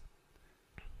 Because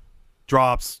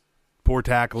drops, poor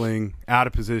tackling, out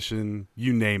of position,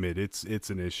 you name it, it's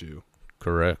an issue.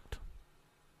 Correct.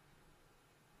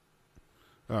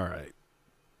 All right.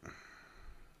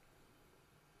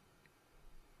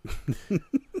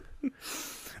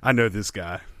 I know this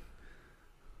guy.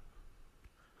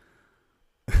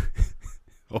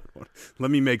 Hold on. Let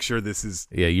me make sure this is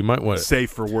you might want safe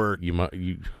for work.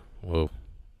 We're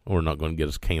not going to get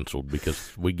us canceled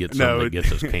because we get something that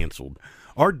gets us canceled.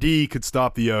 RD could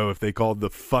stop the O if they called the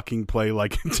fucking play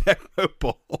like in Tecmo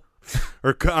Bowl.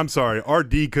 I'm sorry,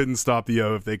 RD couldn't stop the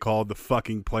O if they called the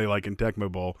fucking play like in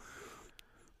Tecmo Bowl.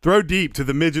 Throw deep to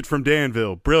the midget from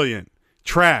Danville. Brilliant.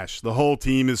 Trash. The whole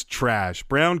team is trash.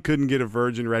 Brown couldn't get a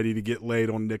virgin ready to get laid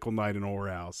on nickel night in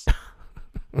Oral House.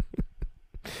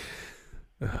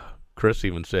 Chris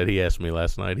even said, he asked me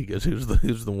last night, he goes,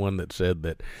 who's the one that said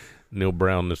that Neil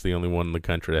Brown is the only one in the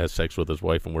country that has sex with his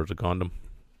wife and wears a condom?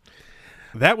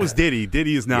 That was Diddy.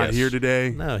 Diddy is not here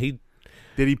today. No,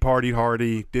 Diddy partied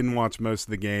hardy, didn't watch most of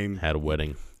the game. Had a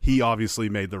wedding. He obviously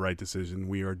made the right decision.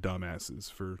 We are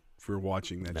dumbasses for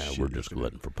watching that shit. We're just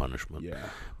glutton for punishment. Yeah.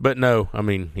 But no, I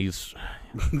mean, he's...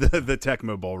 the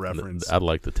Tecmo Bowl reference. I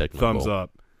like the Tecmo Bowl. Thumbs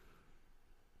up.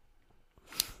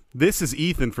 This is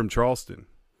Ethan from Charleston.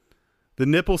 The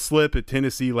nipple slip at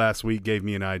Tennessee last week gave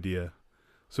me an idea.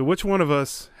 So which one of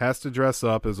us has to dress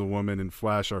up as a woman and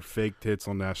flash our fake tits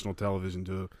on national television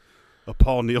to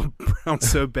appall Neil Brown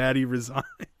so bad he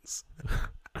resigns?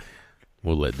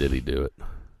 We'll let Diddy do it.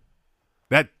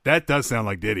 That does sound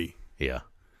like Diddy. Yeah.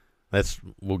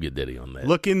 We'll get Diddy on that.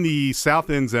 Look in the south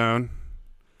end zone.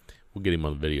 We'll get him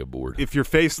on the video board. If you're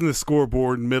facing the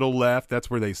scoreboard, middle left, that's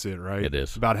where they sit, right? It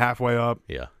is. About halfway up.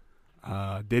 Yeah.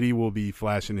 Diddy will be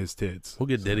flashing his tits. We'll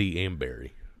get Diddy and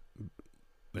Barry.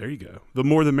 There you go. The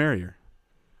more the merrier.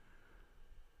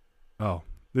 Oh,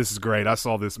 this is great. I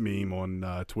saw this meme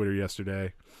on Twitter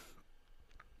yesterday.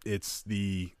 It's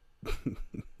the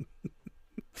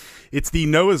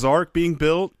Noah's Ark being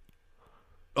built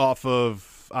off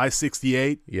of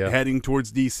I-68 heading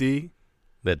towards D.C.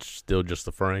 That's still just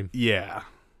the frame? Yeah.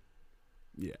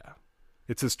 Yeah.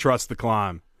 It says trust the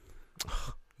climb.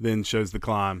 Then shows the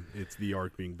climb. It's the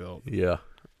ark being built. Yeah.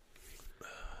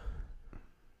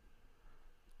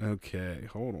 Okay,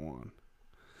 hold on.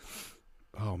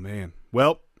 Oh, man.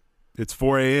 Well, it's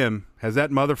 4 a.m. Has that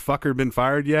motherfucker been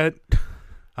fired yet?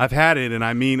 I've had it, and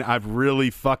I mean I've really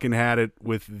fucking had it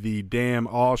with the damn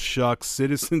all shucks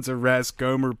citizens arrest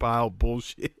Gomer Pyle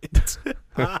bullshit.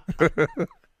 I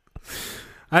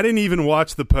didn't even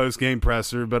watch the post-game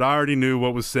presser, but I already knew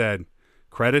what was said.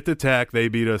 Credit to Tech, they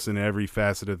beat us in every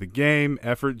facet of the game.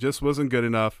 Effort just wasn't good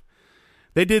enough.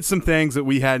 They did some things that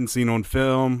we hadn't seen on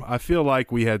film. I feel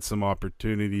like we had some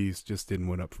opportunities, just didn't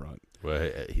win up front. Well,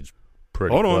 he's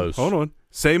pretty close. Hold on.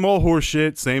 Same old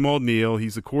horseshit, same old Neil.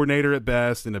 He's a coordinator at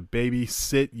best and a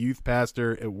babysit youth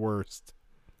pastor at worst.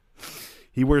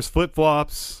 He wears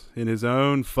flip-flops in his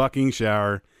own fucking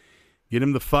shower. Get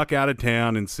him the fuck out of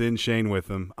town and send Shane with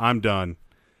him. I'm done.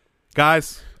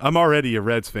 Guys, I'm already a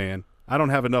Reds fan. I don't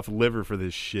have enough liver for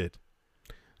this shit.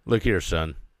 Look here,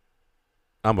 son.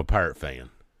 I'm a Pirate fan,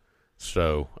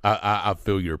 so I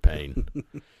feel your pain.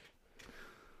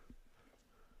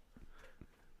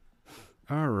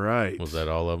 All right. Was that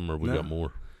all of them, or we got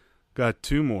more? Got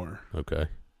 2 more. Okay.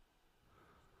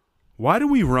 Why do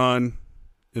we run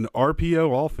an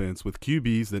RPO offense with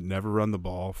QBs that never run the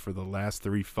ball for the last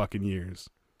 3 fucking years?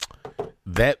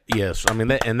 Yes. I mean,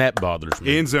 that bothers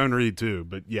me. And zone read, too,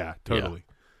 but yeah, totally.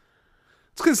 Yeah.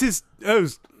 It's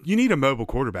because you need a mobile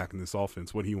quarterback in this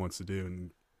offense, what he wants to do,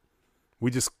 and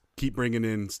we just keep bringing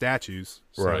in statues.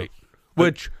 So. Right.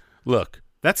 Which, look.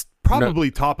 That's probably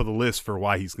top of the list for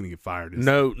why he's going to get fired.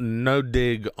 No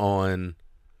dig on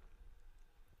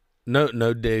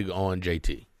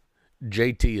JT.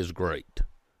 JT is great.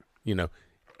 You know,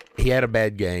 he had a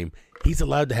bad game. He's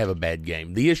allowed to have a bad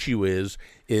game. The issue is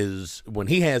when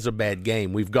he has a bad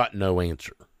game, we've got no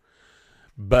answer.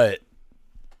 But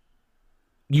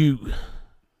Jim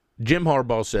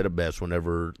Harbaugh said it best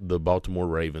whenever the Baltimore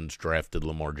Ravens drafted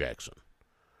Lamar Jackson.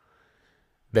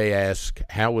 They asked,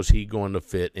 how was he going to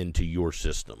fit into your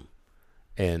system?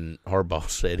 And Harbaugh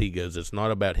said, it's not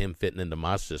about him fitting into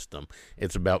my system.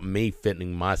 It's about me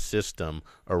fitting my system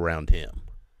around him.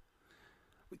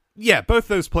 Yeah, both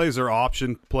those plays are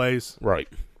option plays. Right.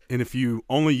 And if you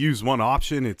only use one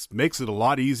option, it makes it a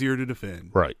lot easier to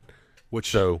defend. Right.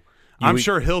 I'm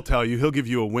sure he'll tell you. He'll give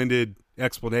you a winded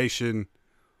explanation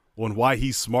on why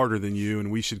he's smarter than you, and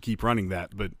we should keep running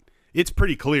that. But it's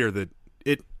pretty clear that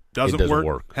it doesn't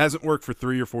work. Hasn't worked for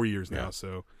 3 or 4 years now.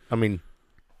 So I mean,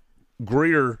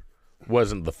 Greer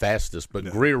wasn't the fastest, but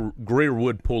no. Greer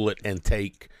would pull it and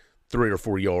take 3 or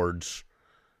 4 yards,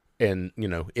 and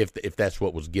if that's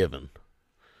what was given.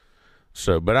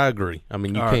 So, but I agree. I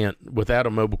mean, you can't without a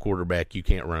mobile quarterback. You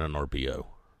can't run an RPO.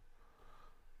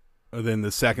 Then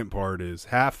the second part is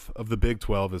half of the Big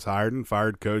 12 has hired and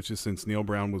fired coaches since Neil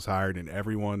Brown was hired, and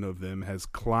every one of them has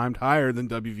climbed higher than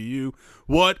WVU.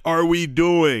 What are we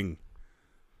doing?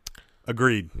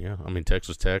 Agreed. Yeah, I mean,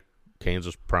 Texas Tech,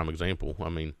 Kansas, prime example. I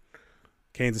mean,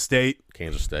 Kansas State.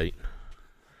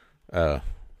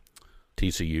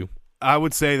 TCU. I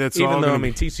would say that's even all. Though, I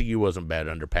mean, TCU wasn't bad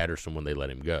under Patterson when they let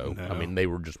him go. No. I mean, they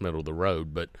were just middle of the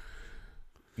road, but,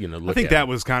 I think that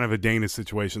was kind of a Dana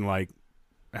situation, like,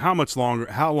 how much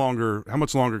longer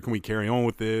can we carry on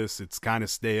with this? It's kind of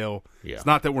stale. Yeah. It's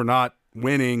not that we're not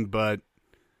winning, but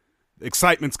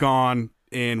excitement's gone,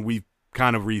 and we've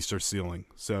kind of reached our ceiling.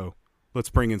 So let's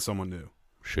bring in someone new.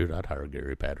 Shoot, I'd hire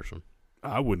Gary Patterson.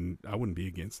 I wouldn't be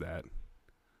against that.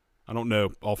 I don't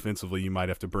know. Offensively, you might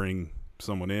have to bring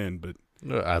someone in, but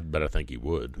I think he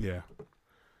would. Yeah,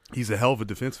 he's a hell of a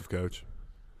defensive coach.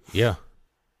 Yeah.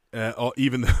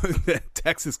 Even though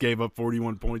Texas gave up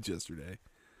 41 points yesterday.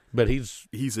 But he's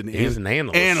an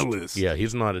analyst. Yeah,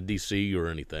 he's not a DC or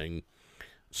anything.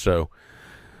 So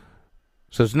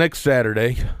it's next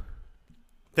Saturday.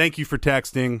 Thank you for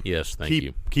texting. Yes, thank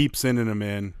you. Keep sending them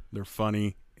in. They're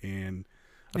funny, and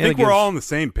I think we're all on the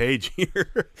same page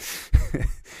here.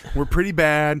 We're pretty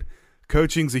bad.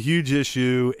 Coaching's a huge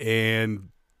issue,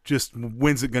 and just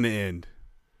when's it going to end?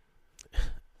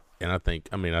 And I think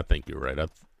you're right.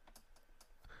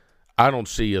 I don't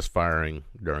see us firing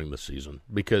during the season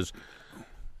because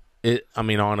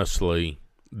honestly,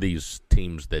 these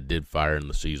teams that did fire in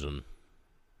the season,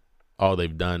 all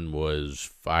they've done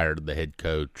was fired the head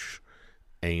coach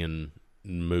and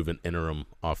move an interim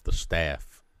off the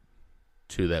staff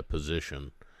to that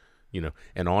position,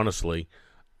 and honestly,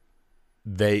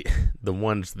 the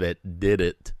ones that did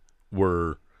it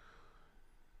were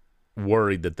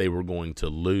worried that they were going to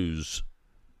lose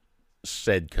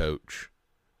said coach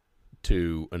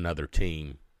to another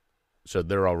team, so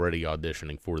they're already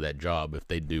auditioning for that job. If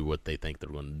they do what they think they're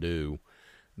going to do,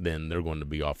 then they're going to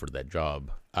be offered that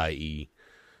job, i.e.,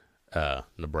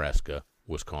 Nebraska,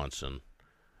 Wisconsin.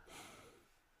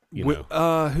 Who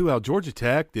else? Georgia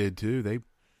Tech did too. They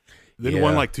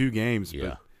won like 2 games.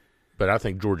 Yeah, but I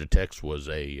think Georgia Tech's was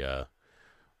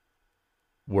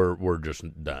we're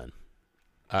just done.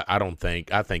 I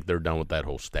think they're done with that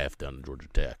whole staff down in Georgia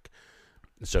Tech.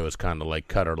 So it's kind of like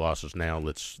cut our losses now.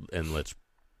 Let's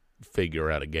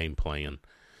figure out a game plan.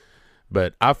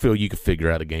 But I feel you could figure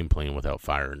out a game plan without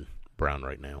firing Brown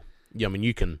right now. Yeah, I mean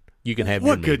you can You can have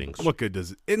your What good? meetings. What good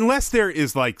does it? Unless there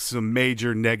is like some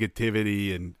major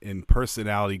negativity and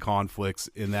personality conflicts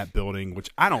in that building, which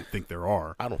I don't think there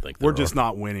are. I don't think we're there just are.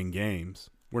 not winning games.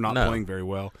 We're not No. playing very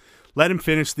well. Let him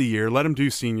finish the year. Let him do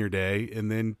senior day,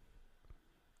 and then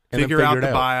figure figure out it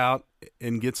the out. buyout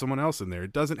and get someone else in there.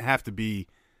 It doesn't have to be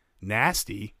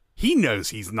nasty. He knows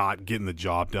he's not getting the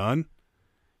job done.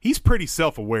 He's pretty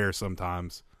self-aware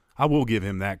sometimes. I will give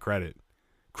him that credit.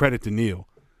 Credit to Neil.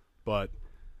 But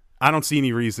I don't see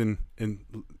any reason, and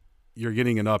you're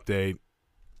getting an update.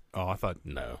 Oh, I thought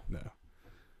No.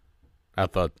 I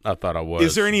thought I was.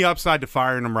 Is there any upside to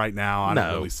firing him right now? I No.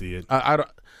 don't really see it. I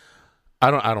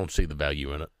don't see the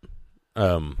value in it.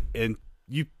 And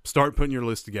you start putting your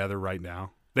list together right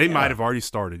now. They might have already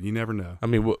started. You never know. I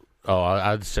mean,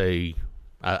 I'd say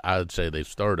they've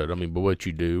started. I mean, but what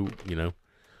you do,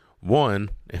 one,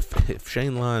 if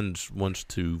Shane Lyons wants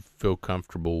to feel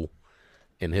comfortable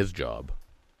in his job,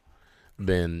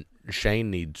 then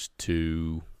Shane needs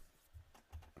to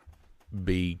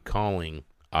be calling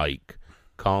Ike,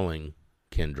 calling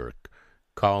Kendrick,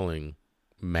 calling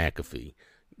McAfee,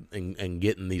 and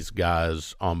getting these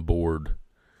guys on board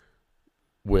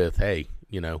with, hey,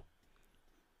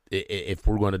 if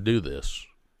we're going to do this,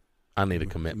 I need a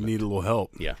commitment. Need a little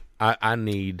help. Yeah, I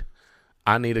need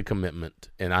a commitment,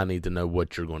 and I need to know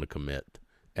what you're going to commit,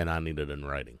 and I need it in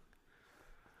writing.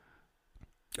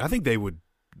 I think they're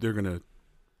going to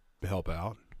help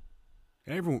out.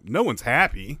 No one's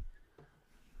happy.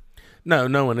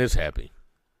 No one is happy.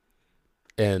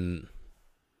 And,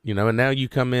 and now you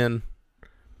come in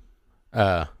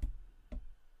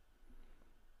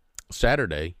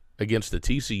Saturday against the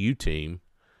TCU team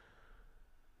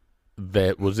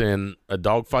that was in a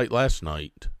dogfight last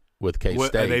night with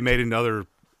K-State. They made another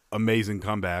amazing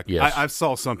comeback. Yes. I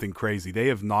saw something crazy. They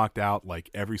have knocked out like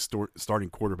every starting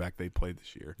quarterback they played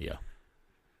this year. Yeah.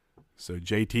 So,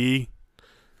 JT,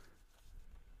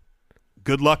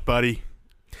 good luck, buddy.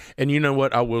 And you know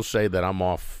what? I will say that I'm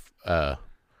off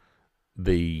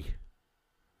the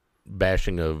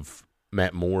bashing of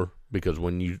Matt Moore because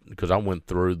I went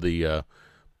through the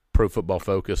Pro Football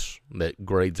Focus that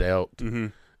grades out,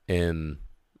 and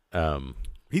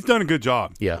he's done a good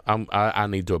job. Yeah, I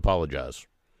need to apologize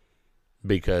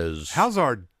because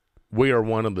we are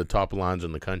one of the top lines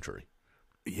in the country.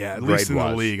 Yeah, at least in the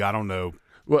grade-wise. league. I don't know.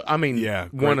 Well, I mean, Yeah,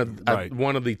 one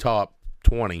right. of the top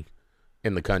 20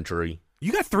 in the country.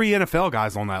 You got 3 NFL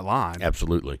guys on that line.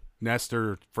 Absolutely.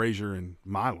 Nestor, Frazier, and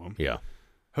Milam. Yeah.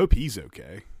 Hope he's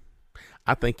okay.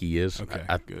 I think he is. Okay,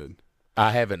 good.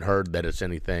 I haven't heard that it's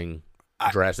anything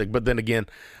drastic, but then again,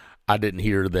 I didn't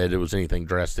hear that it was anything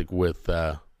drastic with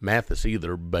Mathis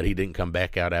either, but he didn't come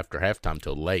back out after halftime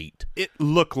till late. It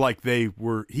looked like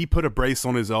he put a brace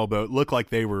on his elbow. It looked like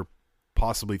they were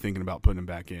possibly thinking about putting him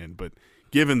back in, but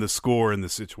given the score and the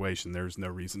situation, there's no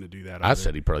reason to do that. I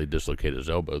said he probably dislocated his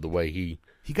elbow the way he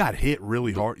got hit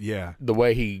really hard. Yeah. The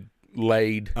way he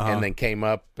laid and then came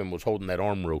up and was holding that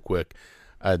arm real quick.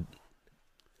 It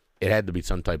had to be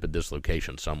some type of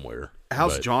dislocation somewhere.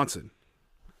 How's but Johnson?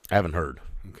 I haven't heard.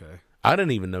 Okay. I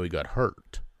didn't even know he got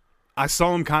hurt. I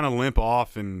saw him kind of limp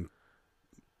off and.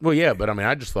 Well, yeah, but I mean,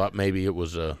 I just thought maybe it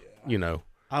was I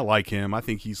like him. I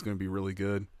think he's going to be really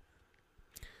good.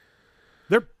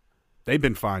 They've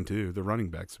been fine too. The running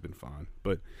backs have been fine.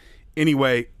 But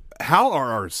anyway, how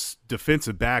are our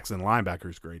defensive backs and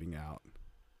linebackers grading out?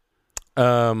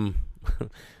 Our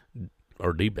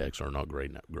D-backs are not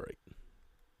great.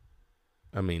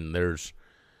 I mean,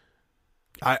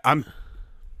 I'm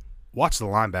watch the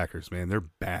linebackers, man. They're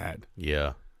bad.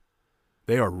 Yeah.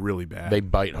 They are really bad. They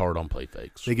bite hard on play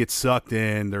fakes. They get sucked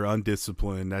in. They're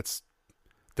undisciplined.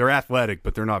 They're athletic,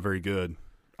 but they're not very good.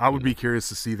 I would be curious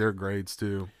to see their grades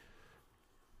too.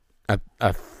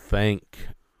 I think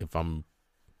if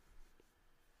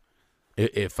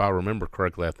I remember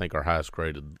correctly, I think our highest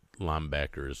graded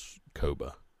linebacker is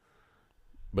Koba.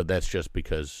 But that's just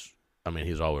because, I mean,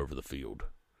 he's all over the field.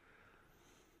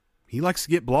 He likes to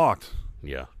get blocked.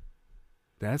 Yeah.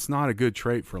 That's not a good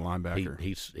trait for a linebacker.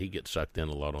 He gets sucked in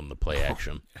a lot on the play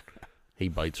action. He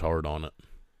bites hard on it.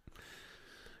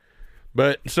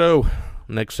 But so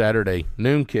next Saturday,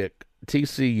 noon kick,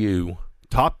 TCU.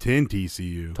 Top 10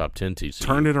 TCU. Top 10 TCU.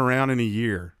 Turn it around in a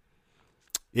year.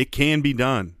 It can be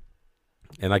done.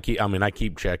 And I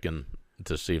keep checking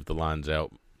to see if the line's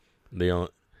out.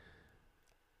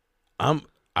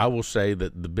 I will say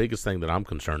that the biggest thing that I'm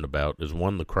concerned about is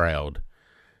one, the crowd,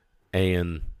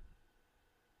 and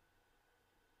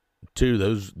two,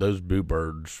 those boo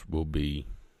birds will be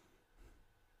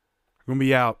going to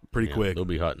be out pretty quick. They'll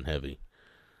be hot and heavy.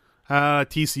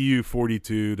 TCU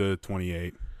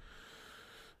 42-28.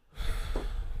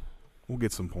 We'll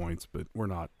get some points, but we're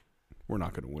not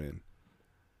going to win.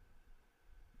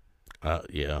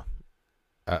 Yeah.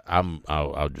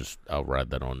 I'll ride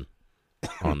that on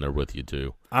there with you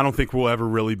too. I don't think we'll ever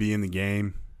really be in the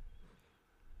game.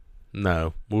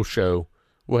 No, we'll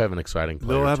have an exciting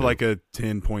player. They'll have too. like a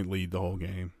 10-point lead the whole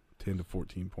game, 10 to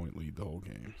 14-point lead the whole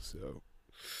game. So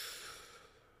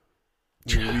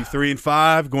we'll be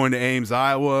 3-5 going to Ames,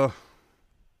 Iowa.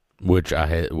 Which I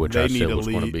said was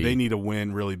going to be. They need a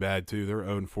win really bad too. They're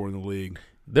 0-4 in the league.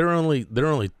 They're only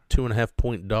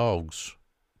 2.5-point dogs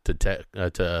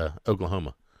to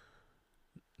Oklahoma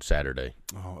Saturday.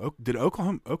 Oh, did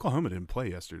Oklahoma didn't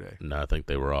play yesterday? No, I think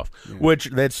they were off. Yeah. Which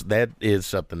that is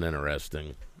something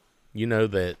interesting. You know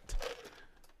that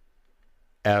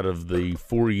out of the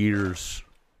 4 years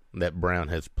that Brown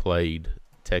has played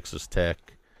Texas Tech,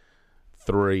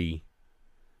 3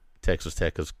 Texas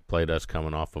Tech has played us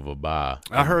coming off of a bye.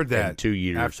 I heard that. And 2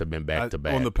 years have been back to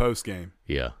back on the post game.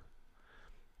 Yeah.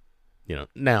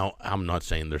 Now I'm not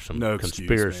saying there's some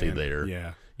conspiracy there.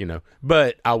 Yeah.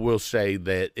 But I will say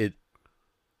that it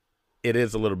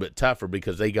is a little bit tougher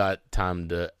because they got time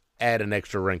to add an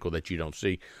extra wrinkle that you don't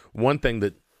see. One thing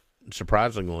that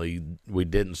surprisingly we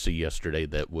didn't see yesterday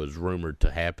that was rumored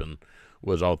to happen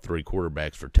was all 3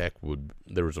 quarterbacks for Tech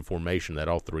there was a formation that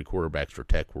all 3 quarterbacks for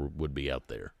Tech would be out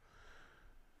there.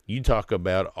 You talk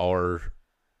about our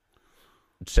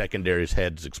secondary's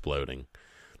heads exploding.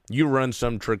 You run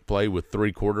some trick play with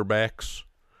 3 quarterbacks.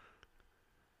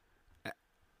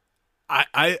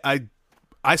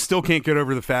 I still can't get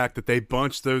over the fact that they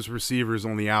bunched those receivers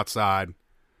on the outside,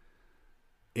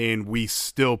 and we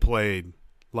still played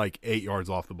like 8 yards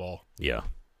off the ball. Yeah,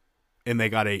 and they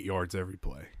got 8 yards every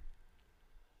play.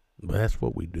 But that's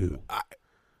what we do.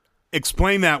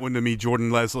 Explain that one to me,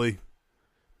 Jordan Leslie.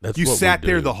 You sat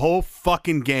there the whole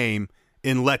fucking game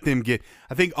and let them get.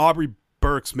 I think Aubrey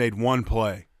Burks made one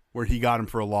play where he got him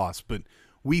for a loss, but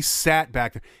we sat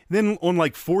back there. And then on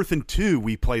like 4th and 2,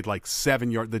 we played like 7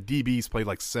 yards. The DBs played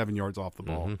like 7 yards off the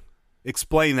ball. Mm-hmm.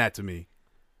 Explain that to me.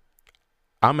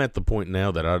 I'm at the point now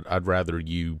that I'd rather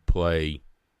you play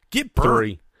get burnt.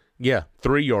 3. Yeah,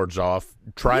 3 yards off.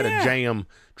 Try to jam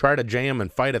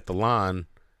and fight at the line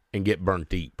and get burnt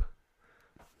deep.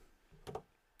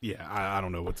 Yeah, I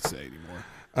don't know what to say anymore.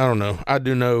 I don't know. I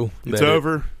do know it's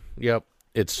over. Yep.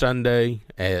 It's Sunday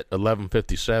at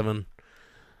 11:57.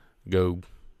 Go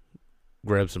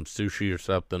grab some sushi or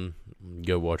something.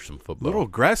 Go watch some football. A little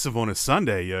aggressive on a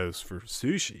Sunday, Yos, for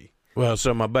sushi. Well,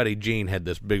 so my buddy Gene had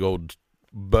this big old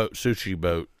sushi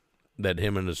boat that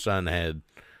him and his son had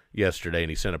yesterday, and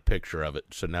he sent a picture of it.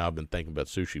 So now I've been thinking about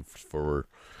sushi for.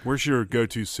 Where's your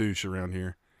go-to sushi around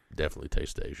here? Definitely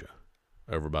Taste Asia,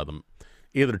 over by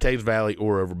either Taste Valley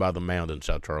or over by the Mound in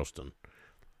South Charleston.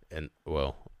 And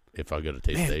if I go to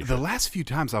Taste Asia, the last few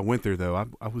times I went there though,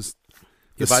 I was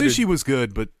the sushi was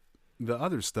good, but the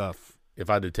other stuff. If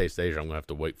I do Taste Asia, I'm gonna have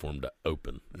to wait for them to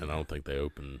open, and I don't think they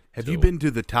open. Have you been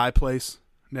to the Thai place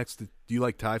next to? Do you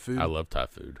like Thai food? I love Thai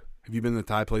food. Have you been to the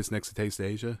Thai place next to Taste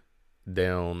Asia?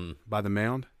 Down by the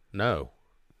Mound? No.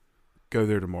 Go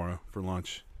there tomorrow for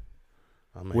lunch.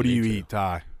 What do you eat?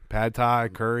 Thai, pad Thai,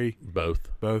 curry? Both.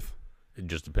 It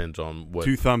just depends on what.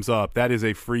 2 thumbs up. That is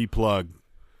a free plug.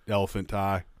 Elephant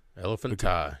Thai.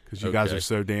 Thai. Because you guys are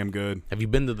so damn good. Have you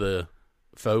been to the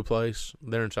pho place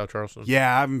there in South Charleston?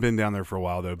 Yeah, I haven't been down there for a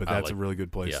while though, but that's a really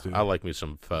good place too. I like me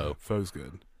some pho. Yeah, pho's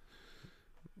good.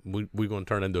 We're going to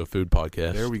turn into a food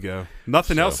podcast. There we go.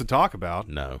 Nothing else to talk about.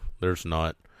 No, there's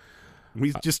not.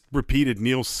 We just repeated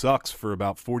Neil sucks for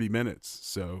about 40 minutes.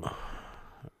 So,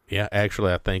 yeah,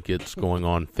 actually, I think it's going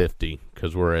on 50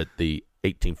 because we're at the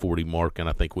 1840 mark, and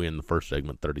I think we in the first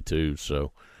segment 32.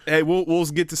 So, hey, we'll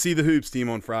get to see the Hoops team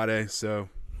on Friday. So,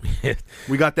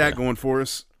 we got that going for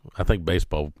us. I think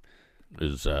baseball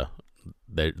is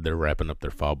they're wrapping up their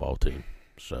fall ball team.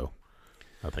 So,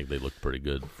 I think they look pretty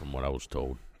good from what I was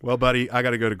told. Well, buddy, I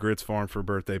got to go to Grits Farm for a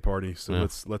birthday party, so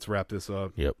let's wrap this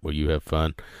up. Yep. Well, you have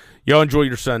fun. Y'all enjoy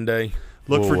your Sunday.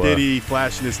 Look for Diddy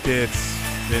flashing his tits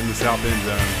in the south end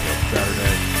zone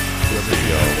Saturday.